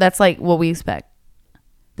standard. That's like what we expect.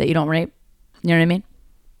 That you don't rape. You know what I mean?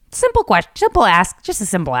 Simple question. Simple ask. Just a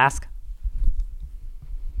simple ask.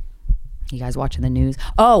 You guys watching the news?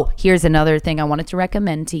 Oh, here's another thing I wanted to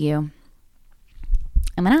recommend to you.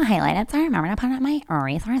 I'm going to highlight it so I remember to put it in my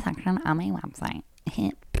resource section on my website.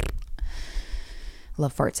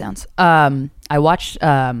 Love fart sounds. I watched,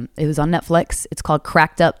 it was on Netflix. It's called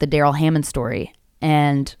Cracked Up, the Daryl Hammond story.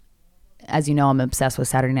 And as you know, I'm obsessed with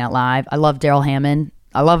Saturday Night Live. I love Daryl Hammond.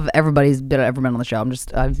 I love everybody's ever been on the show. I'm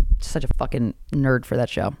such a fucking nerd for that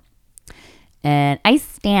show. And I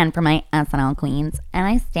stand for my SNL queens, and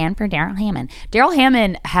I stand for Daryl Hammond. Daryl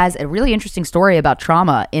Hammond has a really interesting story about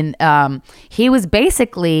trauma. He was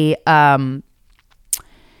basically,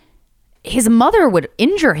 his mother would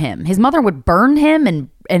injure him. His mother would burn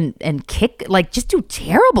him and kick, like just do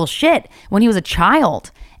terrible shit when he was a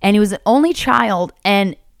child. And he was an only child,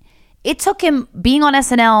 and it took him being on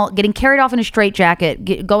SNL, getting carried off in a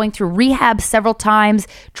straitjacket, going through rehab several times,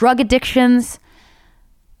 drug addictions.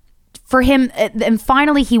 For him, and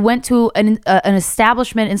finally he went to an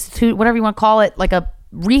establishment, institute, whatever you want to call it, like a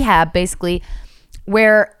rehab basically,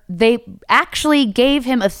 where they actually gave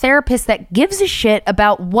him a therapist that gives a shit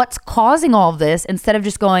about what's causing all of this, instead of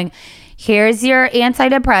just going, here's your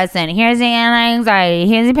antidepressant, here's the anti-anxiety,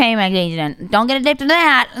 here's your pain medication, don't get addicted to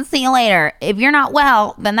that, and see you later. If you're not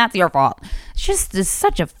well, then that's your fault. It's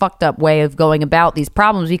such a fucked up way of going about these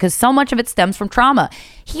problems, because so much of it stems from trauma.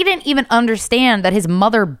 He didn't even understand that his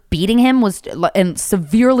mother beating him and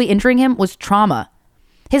severely injuring him was trauma.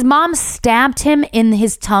 His mom stabbed him in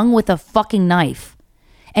his tongue with a fucking knife.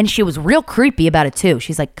 And she was real creepy about it too.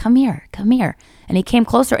 She's like, come here. And he came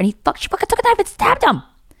closer, and she fucking took a knife and stabbed him.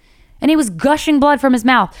 And he was gushing blood from his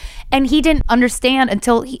mouth. And he didn't understand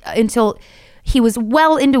until he was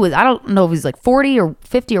well into it. I don't know if he's like 40 or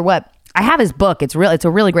 50 or what. I have his book. It's a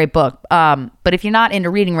really great book. But if you're not into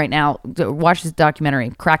reading right now, watch this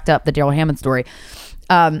documentary, Cracked Up, the Daryl Hammond story.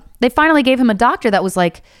 They finally gave him a doctor that was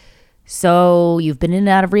like, so you've been in and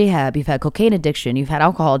out of rehab, you've had cocaine addiction, you've had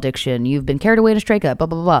alcohol addiction, you've been carried away in a straitjacket, blah,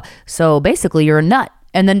 blah, blah. So basically you're a nut.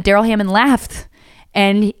 And then Daryl Hammond laughed.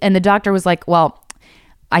 And the doctor was like, well,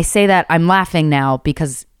 I say that I'm laughing now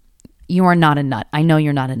because you are not a nut. I know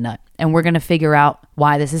you're not a nut. And we're going to figure out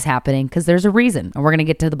why this is happening, because there's a reason. And we're going to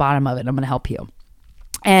get to the bottom of it. I'm going to help you.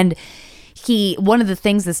 And one of the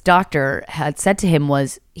things this doctor had said to him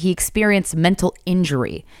was he experienced mental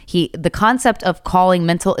injury. The concept of calling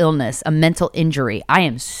mental illness a mental injury, I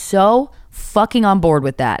am so fucking on board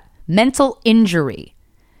with that. Mental injury.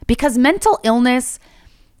 Because mental illness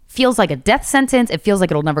feels like a death sentence. It feels like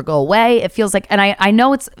it'll never go away. It feels like, and I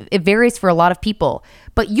know it varies for a lot of people,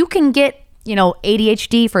 but you can get,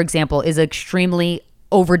 ADHD, for example, is an extremely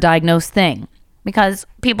overdiagnosed thing, because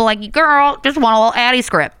people like, girl, just want a little Addy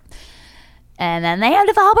script. And then they have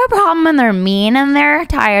developed a problem, and they're mean, and they're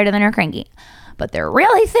tired, and then they're cranky. But they're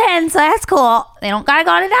really thin, so that's cool. They don't gotta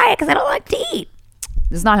go on a diet because they don't like to eat.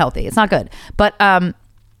 It's not healthy. It's not good. But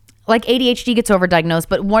like ADHD gets overdiagnosed.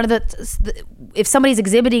 But one of if somebody's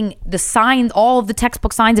exhibiting the signs, all of the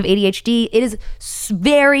textbook signs of ADHD, it is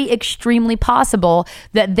very extremely possible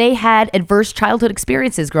that they had adverse childhood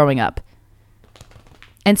experiences growing up.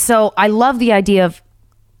 And so I love the idea of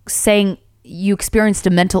saying you experienced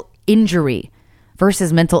a mental injury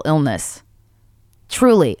versus mental illness.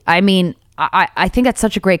 Truly. I mean, I think that's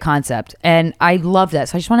such a great concept, and I love that.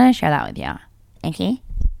 So I just want to share that with you. Okay.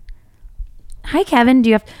 Hi, Kevin. Do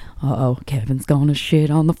you have... Uh-oh, Kevin's gonna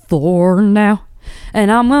shit on the floor now.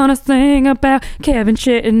 And I'm gonna sing about Kevin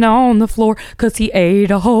shitting on the floor because he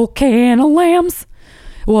ate a whole can of lambs.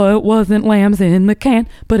 Well, it wasn't lambs in the can,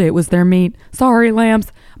 but it was their meat. Sorry,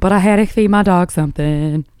 lambs, but I had to feed my dog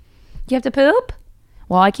something. You have to poop?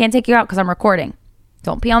 Well, I can't take you out because I'm recording.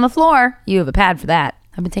 Don't pee on the floor. You have a pad for that.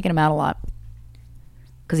 I've been taking him out a lot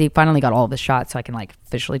because he finally got all of his shots, so I can like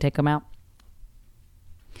officially take him out.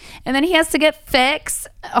 And then he has to get fixed.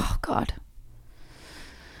 Oh, God.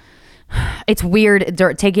 It's weird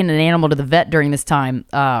taking an animal to the vet during this time.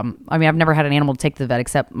 I mean, I've never had an animal to take to the vet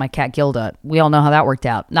except my cat Gilda. We all know how that worked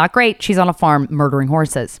out. Not great. She's on a farm murdering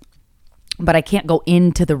horses. But I can't go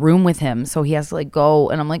into the room with him. So he has to like go.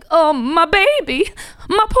 And I'm like, oh, my baby.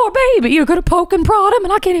 My poor baby. You're going to poke and prod him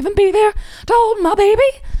and I can't even be there to hold my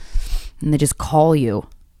baby. And they just call you.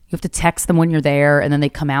 You have to text them when you're there, and then they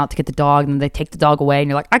come out to get the dog, and then they take the dog away, and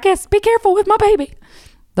you're like, I guess be careful with my baby.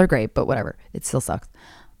 They're great, but whatever. It still sucks.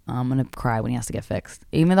 I'm going to cry when he has to get fixed.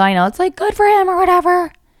 Even though I know it's like good for him or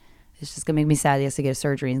whatever. It's just going to make me sad. He has to get a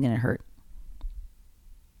surgery. He's going to hurt.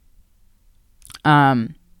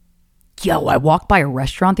 Yo, I walked by a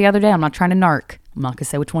restaurant the other day. I'm not trying to narc. I'm not going to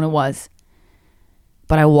say which one it was.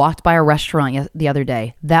 But I walked by a restaurant the other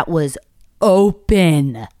day that was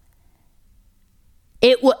open.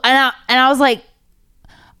 It was, and I was like,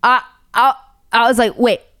 I was like,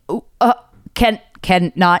 wait,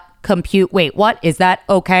 cannot compute. Wait, what? Is that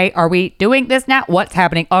okay? Are we doing this now? What's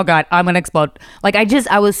happening? Oh God, I'm gonna explode. Like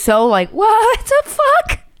I was so like, what the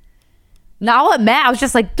fuck? Now I'm mad. I was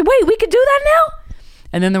just like, wait, we could do that now?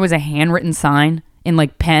 And then there was a handwritten sign in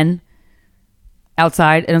like pen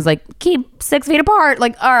outside, and it was like, keep 6 feet apart.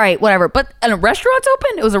 Like, all right, whatever. But and a restaurant's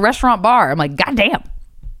open. It was a restaurant bar. I'm like, God damn,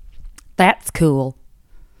 that's cool.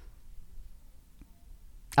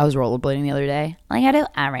 I was rollerblading the other day, like I do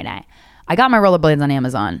every day. I got my rollerblades on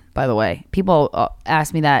Amazon, by the way. People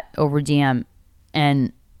ask me that over DM,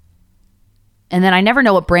 and then I never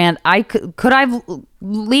know what brand. Could I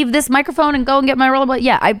leave this microphone and go and get my rollerblade?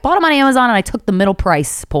 Yeah, I bought them on Amazon, and I took the middle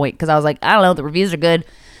price point because I was like, I don't know, the reviews are good.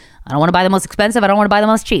 I don't want to buy the most expensive. I don't want to buy the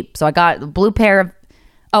most cheap. So I got the blue pair of,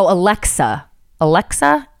 Alexa,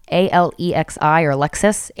 Alexi, or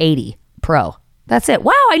Lexus 80 Pro. That's it.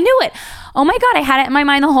 Wow, I knew it. Oh my God, I had it in my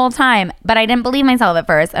mind the whole time, but I didn't believe myself at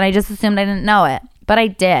first, and I just assumed I didn't know it. But I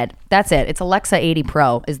did. That's it. It's Alexa 80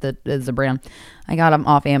 Pro is the brand. I got them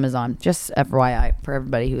off Amazon. Just FYI for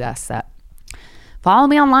everybody who asks that. Follow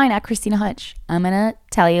me online at Christina Hutch. I'm going to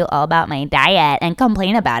tell you all about my diet and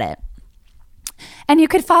complain about it. And you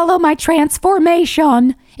could follow my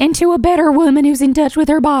transformation into a better woman who's in touch with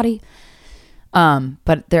her body.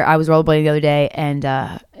 But there, I was rollerblading the other day, and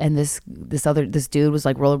this dude was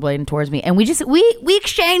like rollerblading towards me, and we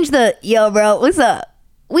exchanged the, yo bro, what's up?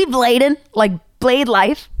 We blading, like blade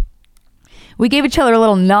life. We gave each other a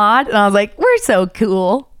little nod, and I was like, we're so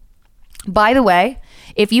cool. By the way,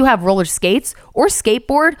 if you have roller skates or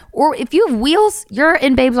skateboard, or if you have wheels, you're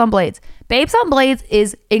in Babes on Blades. Babes on Blades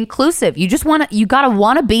is inclusive. You gotta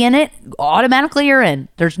want to be in it. Automatically you're in.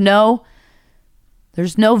 There's no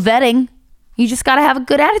vetting. You just got to have a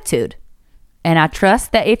good attitude. And I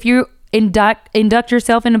trust that if you induct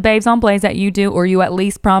yourself into Babes on Blades, that you do, or you at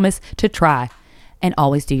least promise to try and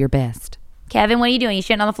always do your best. Kevin, what are you doing? You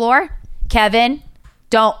shitting on the floor? Kevin,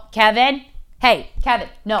 don't. Kevin? Hey, Kevin,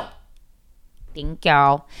 no. Thank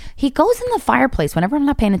y'all. He goes in the fireplace whenever I'm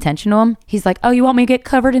not paying attention to him. He's like, oh, you want me to get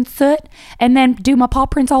covered in soot and then do my paw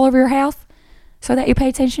prints all over your house so that you pay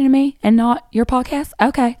attention to me and not your podcast?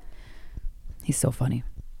 Okay. He's so funny.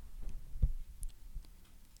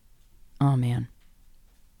 Oh man.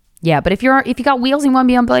 Yeah, but if you got wheels and you want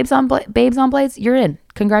to be on Babes on Blades, you're in.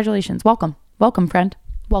 Congratulations. Welcome, friend.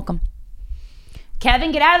 Welcome.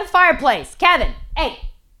 Kevin, get out of the fireplace. Kevin, hey.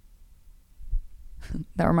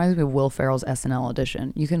 That reminds me of Will Ferrell's SNL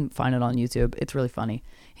edition. You can find it on YouTube. It's really funny.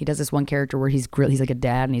 He does this one character where he's like a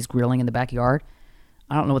dad and he's grilling in the backyard.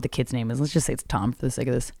 I don't know what the kid's name is. Let's just say it's Tom for the sake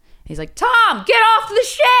of this. He's like, Tom, get off the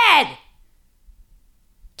shed.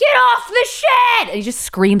 Get off the shed! And he just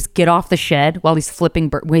screams, get off the shed, while he's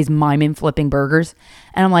miming flipping burgers.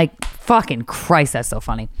 And I'm like, fucking Christ, that's so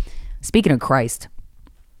funny. Speaking of Christ,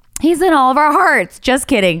 he's in all of our hearts. Just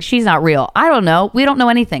kidding. She's not real. I don't know. We don't know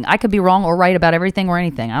anything. I could be wrong or right about everything or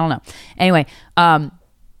anything. I don't know. Anyway, I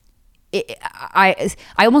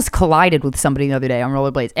almost collided with somebody the other day on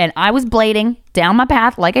rollerblades. And I was blading down my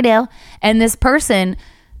path like I do. And this person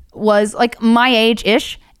was like my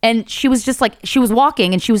age-ish. And she was just like, she was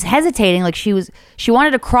walking and she was hesitating. Like she wanted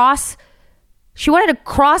to cross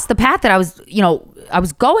the path that I was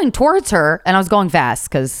going towards her, and I was going fast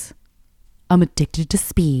because I'm addicted to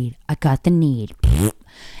speed. I got the need.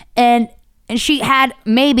 And she had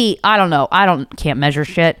maybe, I don't know. Can't measure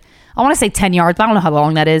shit. I want to say 10 yards, but I don't know how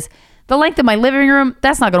long that is. The length of my living room,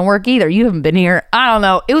 that's not going to work either. You haven't been here. I don't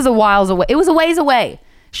know. It was a while away. It was a ways away.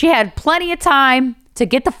 She had plenty of time to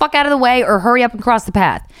get the fuck out of the way or hurry up and cross the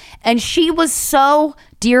path. And she was so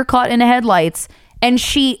deer caught in the headlights, and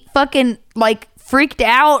she fucking like freaked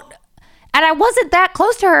out. And I wasn't that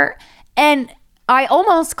close to her, and I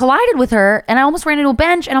almost collided with her, and I almost ran into a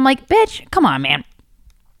bench, and I'm like, bitch, come on, man.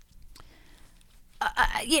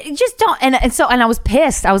 Just don't. And I was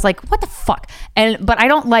pissed. I was like, what the fuck? But I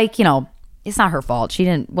don't like, it's not her fault. She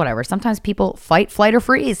didn't, whatever. Sometimes people fight, flight, or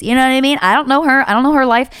freeze. You know what I mean? I don't know her. I don't know her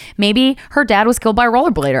life. Maybe her dad was killed by a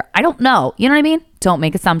rollerblader. I don't know. You know what I mean? Don't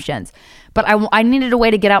make assumptions. But I needed a way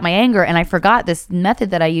to get out my anger, and I forgot this method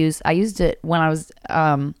that I used. I used it when I was,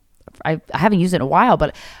 I haven't used it in a while,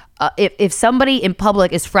 but if somebody in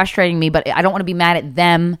public is frustrating me, but I don't want to be mad at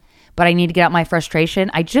them, but I need to get out my frustration,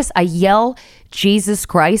 I yell Jesus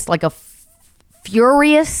Christ like a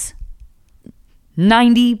furious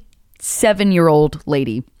 97-year-old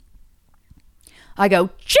lady. I go,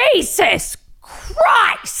 Jesus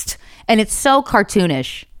Christ! And it's so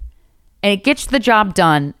cartoonish. And it gets the job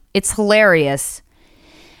done. It's hilarious.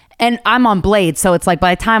 And I'm on Blade, so it's like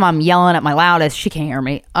by the time I'm yelling at my loudest, she can't hear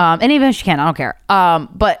me. And even if she can, I don't care.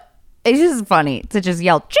 But It's just funny to just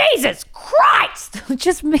yell, Jesus Christ! It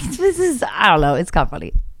just makes I don't know. It's kind of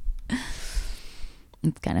funny.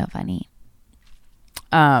 It's kind of funny.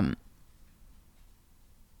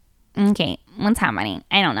 Okay, what's happening?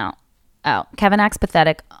 I don't know. Oh, Kevin acts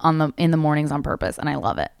pathetic in the mornings on purpose, and I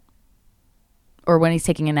love it. Or when he's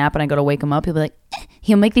taking a nap and I go to wake him up, he'll be like,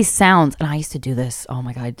 he'll make these sounds. And I used to do this. Oh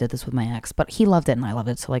my God, I did this with my ex, but he loved it and I loved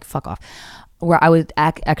it. So like, fuck off. Where I would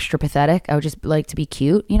act extra pathetic. I would just like to be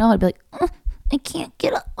cute. You know, I'd be like, I can't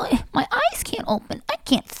get up. My eyes can't open. I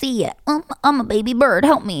can't see it. I'm a baby bird.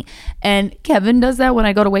 Help me. And Kevin does that when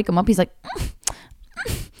I go to wake him up. He's like,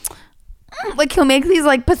 like he'll make these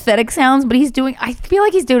like pathetic sounds, but I feel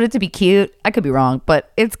like he's doing it to be cute. I could be wrong,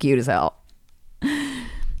 but it's cute as hell.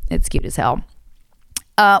 It's cute as hell.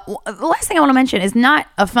 The last thing I want to mention is not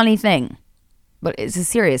a funny thing, but it's a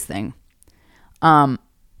serious thing. I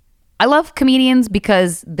love comedians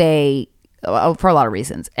because for a lot of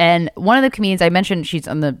reasons. And one of the comedians I mentioned, she's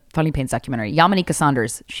on the Funny Pains documentary, Yamaneika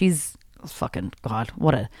Saunders. She's fucking, God,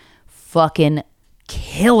 what a fucking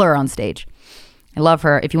killer on stage. I love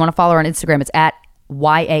her. If you want to follow her on Instagram, it's at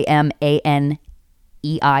YAMANEIKA,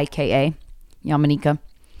 Yamaneika.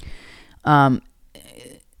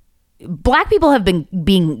 Black people have been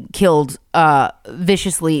being killed,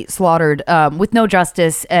 viciously slaughtered, with no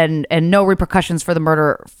justice and no repercussions for the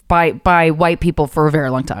murder by white people for a very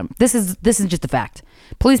long time. This is just a fact.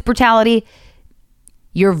 Police brutality.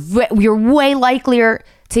 You're way likelier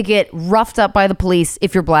to get roughed up by the police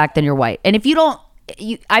if you're black than you're white. And if you don't,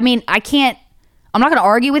 I'm not going to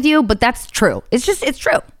argue with you, but that's true. It's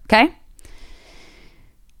true. Okay.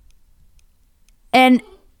 And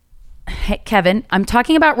hey, Kevin, I'm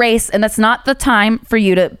talking about race, and that's not the time for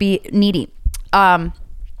you to be needy.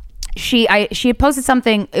 She had posted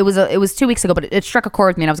something. It was 2 weeks ago, but it struck a chord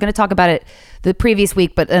with me, and I was going to talk about it the previous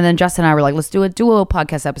week, and then Justin and I were like, let's do a duo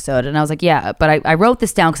podcast episode, and I was like, yeah, but I wrote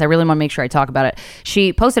this down because I really want to make sure I talk about it.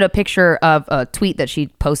 She posted a picture of a tweet that she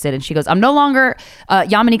posted, and she goes, I'm no longer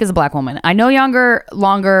Yamaneika's a black woman. I'm no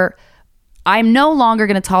longer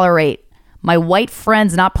going to tolerate my white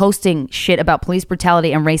friends not posting shit about police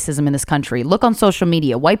brutality and racism in this country. Look on social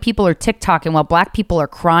media. White people are TikToking while black people are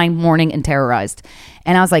crying, mourning, and terrorized.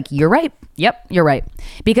 And I was like, you're right. Yep, you're right.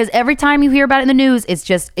 Because every time you hear about it in the news, it's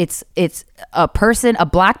a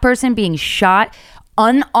black person being shot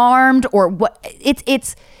unarmed or what.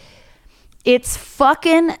 It's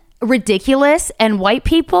fucking ridiculous. And white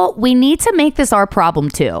people, we need to make this our problem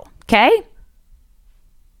too. Okay?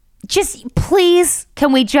 Just please,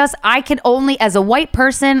 I can only, as a white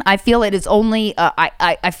person, I feel it is only,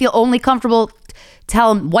 I feel only comfortable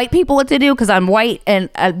telling white people what to do because I'm white, and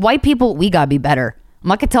white people, we gotta be better. I'm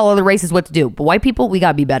not gonna tell other races what to do, but white people, we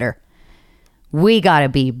gotta be better. We gotta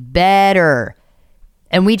be better.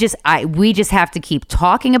 And we just have to keep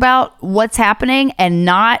talking about what's happening and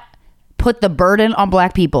not put the burden on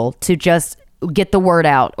black people to just get the word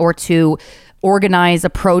out or to organize a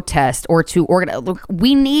protest or to organize. Look,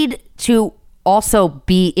 we need to also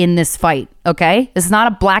be in this fight. Okay, this is not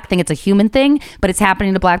a black thing, it's a human thing, but it's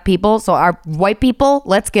happening to black people. So our white people,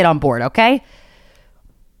 let's get on board. Okay,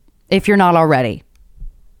 if you're not already.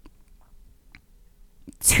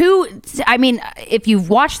 If you've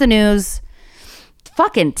watched the news,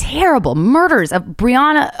 fucking terrible murders of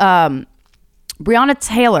Breonna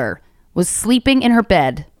Taylor was sleeping in her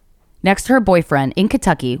bed next to her boyfriend in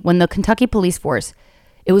Kentucky when the Kentucky police force,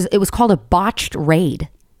 it was called a botched raid.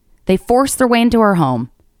 They forced their way into her home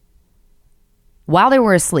while they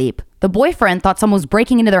were asleep. The boyfriend thought someone was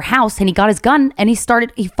breaking into their house and he got his gun and he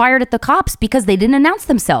fired at the cops because they didn't announce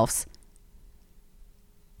themselves.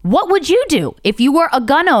 What would you do if you were a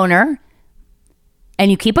gun owner and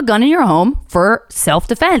you keep a gun in your home for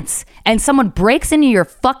self-defense and someone breaks into your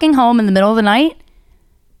fucking home in the middle of the night?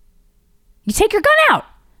 You take your gun out.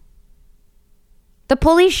 The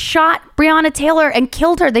police shot Breonna Taylor and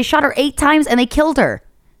killed her. They shot her 8 times and they killed her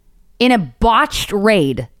in a botched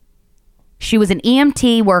raid. She was an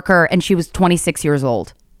EMT worker and she was 26 years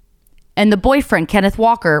old. And the boyfriend, Kenneth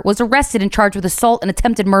Walker, was arrested and charged with assault and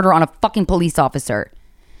attempted murder on a fucking police officer.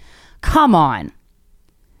 Come on.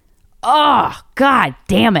 Oh, God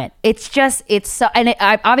damn it. It's so, and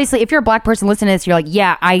obviously if you're a black person listening to this, you're like,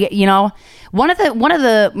 yeah, one of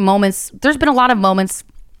the moments, there's been a lot of moments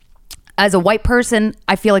as a white person,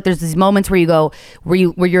 I feel like there's these moments where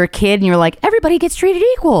you're a kid and you're like, everybody gets treated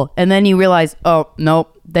equal. And then you realize, oh,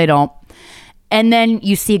 nope, they don't. And then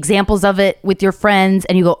you see examples of it with your friends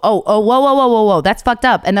and you go, whoa, that's fucked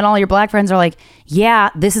up. And then all your black friends are like, yeah,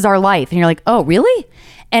 this is our life. And you're like, oh, really?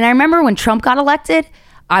 And I remember when Trump got elected,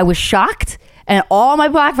 I was shocked. And all my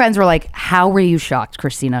black friends were like, how were you shocked,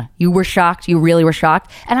 Christina? You were shocked? You really were shocked?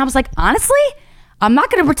 And I was like, honestly, I'm not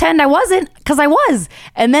going to pretend I wasn't, because I was.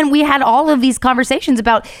 And then we had all of these conversations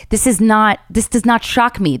about this does not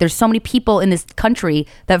shock me. There's so many people in this country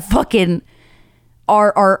that fucking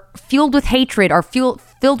are fueled with hatred, are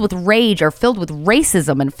filled with rage, are filled with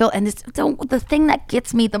racism, and the thing that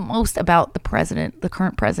gets me the most about the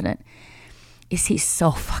current president, is he's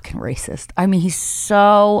so fucking racist. I mean, he's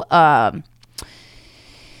so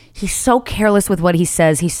careless with what he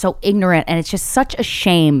says. He's so ignorant, and it's just such a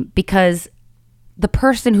shame, because the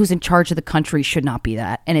person who's in charge of the country should not be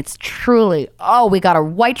that. And it's truly, we got a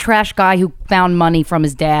white trash guy who found money from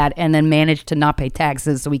his dad and then managed to not pay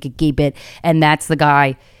taxes so he could keep it. And that's the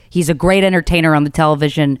guy. He's a great entertainer on the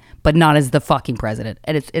television, but not as the fucking president.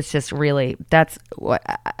 And it's just really, that's what,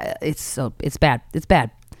 it's bad. It's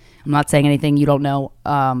bad. I'm not saying anything you don't know,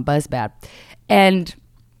 but it's bad. And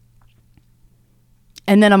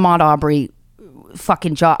then Ahmaud Arbery,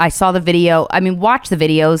 fucking I saw the video. I mean, watch the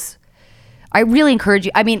videos. I really encourage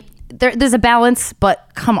you. I mean, there's a balance,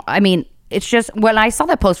 but come on. I mean, it's just, when I saw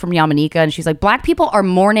that post from Yamanika, and she's like, black people are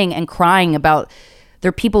mourning and crying about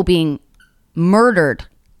their people being murdered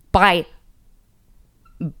by,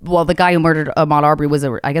 well, the guy who murdered Ahmaud Arbery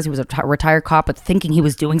I guess he was a retired cop, but thinking he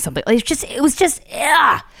was doing something. It was just,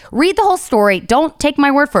 read the whole story. Don't take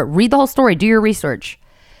my word for it. Read the whole story. Do your research.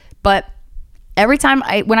 But every time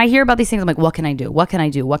when I hear about these things, I'm like, what can I do? What can I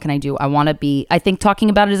do? What can I do? I think talking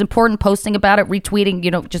about it is important, posting about it,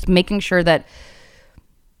 retweeting, just making sure that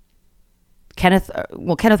Kenneth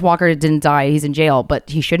Walker didn't die. He's in jail, but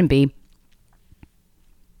he shouldn't be.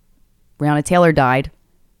 Breonna Taylor died,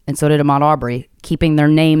 and so did Ahmaud Arbery. Keeping their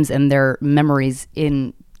names and their memories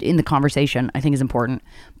in the conversation, I think, is important.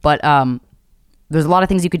 But there's a lot of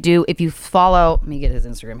things you could do if you follow. Let me get his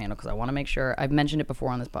Instagram handle, because I want to make sure. I've mentioned it before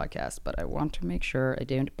on this podcast, but I want to make sure I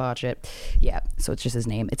didn't botch it. Yeah, so it's just his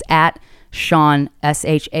name. It's at Shaun,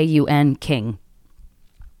 Shaun King.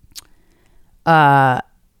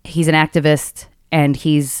 He's an activist, and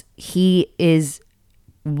he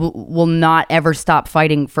will not ever stop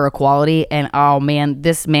fighting for equality. And oh man,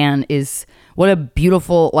 this man is, what a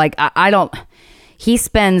beautiful, like, he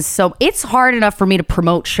spends it's hard enough for me to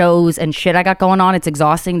promote shows and shit I got going on. It's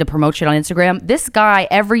exhausting to promote shit on Instagram. This guy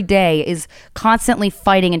every day is constantly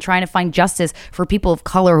fighting and trying to find justice for people of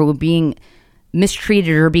color who are being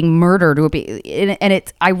mistreated or being murdered.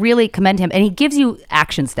 I really commend him. And he gives you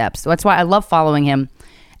action steps. So that's why I love following him,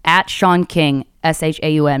 at Shaun King,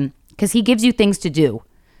 Shaun, because he gives you things to do.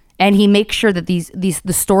 And he makes sure that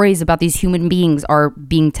the stories about these human beings are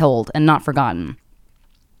being told and not forgotten.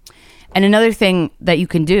 And another thing that you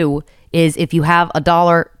can do is, if you have $1,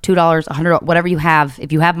 $2, $100, whatever you have,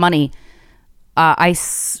 if you have money, I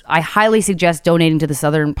highly suggest donating to the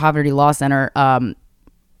Southern Poverty Law Center.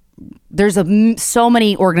 There's so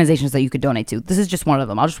many organizations that you could donate to. This is just one of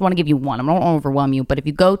them. I just want to give you one. I don't want to overwhelm you, but if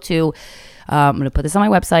you go to, I'm going to put this on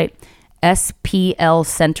my website,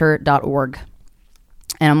 splcenter.org.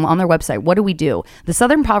 And I'm on their website. What do we do? The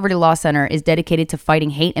Southern Poverty Law Center is dedicated to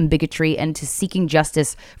fighting hate and bigotry and to seeking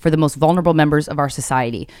justice for the most vulnerable members of our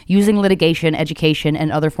society. Using litigation, education,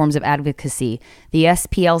 and other forms of advocacy, the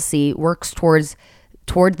SPLC works toward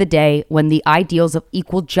the day when the ideals of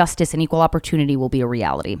equal justice and equal opportunity will be a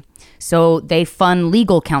reality. So they fund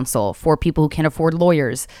legal counsel for people who can't afford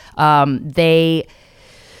lawyers. They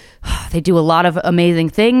do a lot of amazing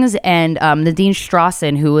things. And Nadine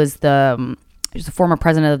Strossen, who is she's the former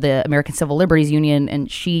president of the American Civil Liberties Union, and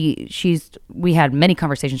we had many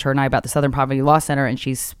conversations, her and I, about the Southern Poverty Law Center, and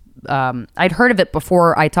I'd heard of it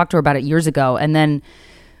before. I talked to her about it years ago, and then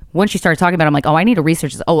when she started talking about it, I'm like, I need to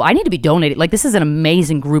research this. I need to be donated. Like, this is an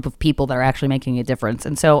amazing group of people that are actually making a difference.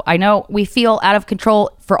 And so I know we feel out of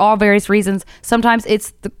control for all various reasons. Sometimes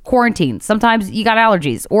it's the quarantine. Sometimes you got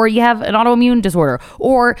allergies, or you have an autoimmune disorder,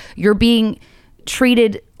 or you're being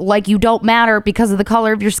treated like you don't matter because of the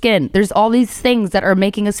color of your skin. There's all these things that are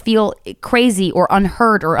making us feel crazy or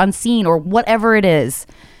unheard or unseen or whatever it is.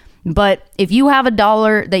 But if you have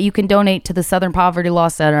 $1 that you can donate to the Southern Poverty Law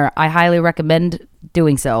Center, I highly recommend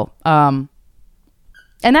doing so. And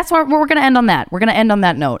that's why we're going to end on that. We're going to end on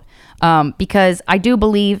that note, because I do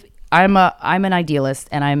believe I'm an idealist,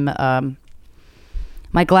 and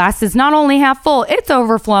my glass is not only half full, it's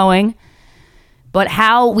overflowing. But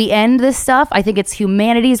how we end this stuff, I think it's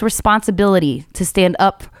humanity's responsibility to stand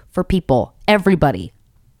up for people, everybody.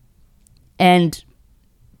 And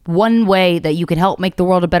one way that you can help make the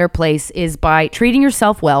world a better place is by treating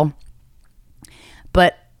yourself well,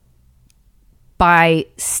 but by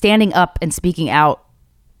standing up and speaking out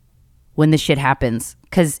when this shit happens.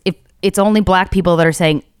 Because if it's only black people that are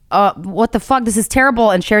saying, what the fuck, this is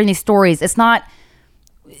terrible, and sharing these stories. It's not,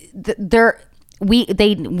 we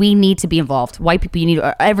need to be involved. White people, you need,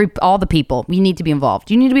 all the people, we need to be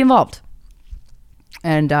involved. You need to be involved.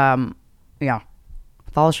 And, yeah.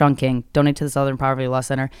 Follow Sean King. Donate to the Southern Poverty Law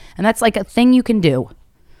Center. And that's like a thing you can do.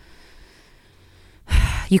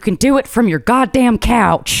 You can do it from your goddamn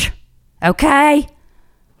couch. Okay?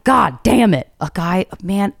 God damn it. A guy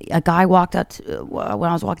walked up to, when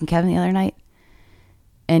I was walking Kevin the other night.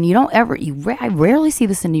 And I rarely see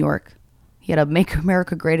this in New York. He had a Make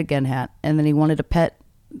America Great Again hat. And then he wanted to pet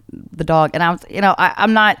the dog. And I was,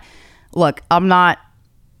 I'm not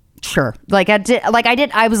sure.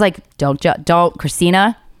 I was like, don't,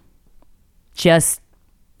 Christina. Just,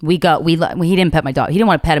 he didn't pet my dog. He didn't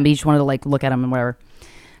want to pet him, but he just wanted to like look at him and whatever.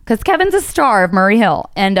 Because Kevin's a star of Murray Hill.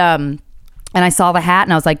 And I saw the hat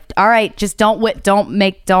and I was like, all right, just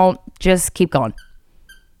just keep going.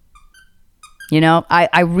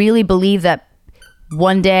 I really believe that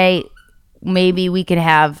one day maybe we could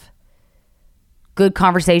have good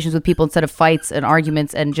conversations with people instead of fights and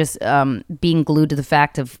arguments and just being glued to the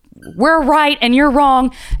fact of we're right and you're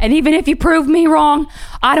wrong. And even if you prove me wrong,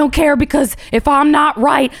 I don't care, because if I'm not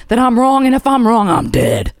right, then I'm wrong. And if I'm wrong, I'm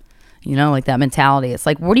dead. Like that mentality. It's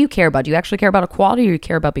like, what do you care about? Do you actually care about equality, or do you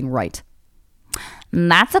care about being right?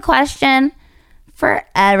 And that's a question for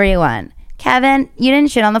everyone. Kevin, you didn't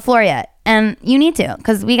shit on the floor yet. And you need to,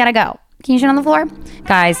 because we got to go. Can you shit on the floor?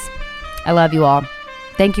 Guys, I love you all.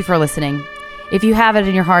 Thank you for listening. If you have it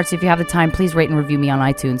in your hearts, if you have the time, please rate and review me on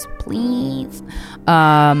iTunes. Please.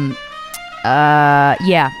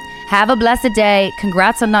 Yeah. Have a blessed day.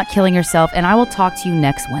 Congrats on not killing yourself. And I will talk to you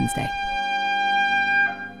next Wednesday.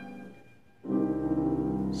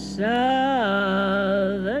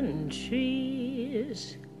 Southern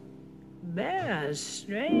trees bear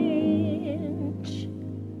strange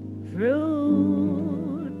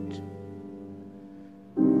fruit,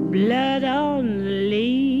 blood on the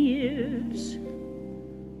leaves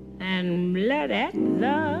and blood at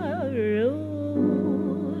the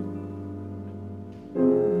root,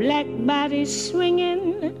 black bodies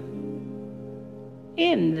swinging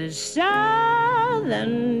in the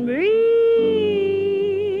southern breeze,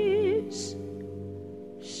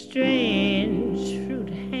 strange fruit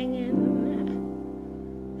hanging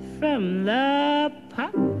from the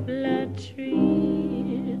poplar tree.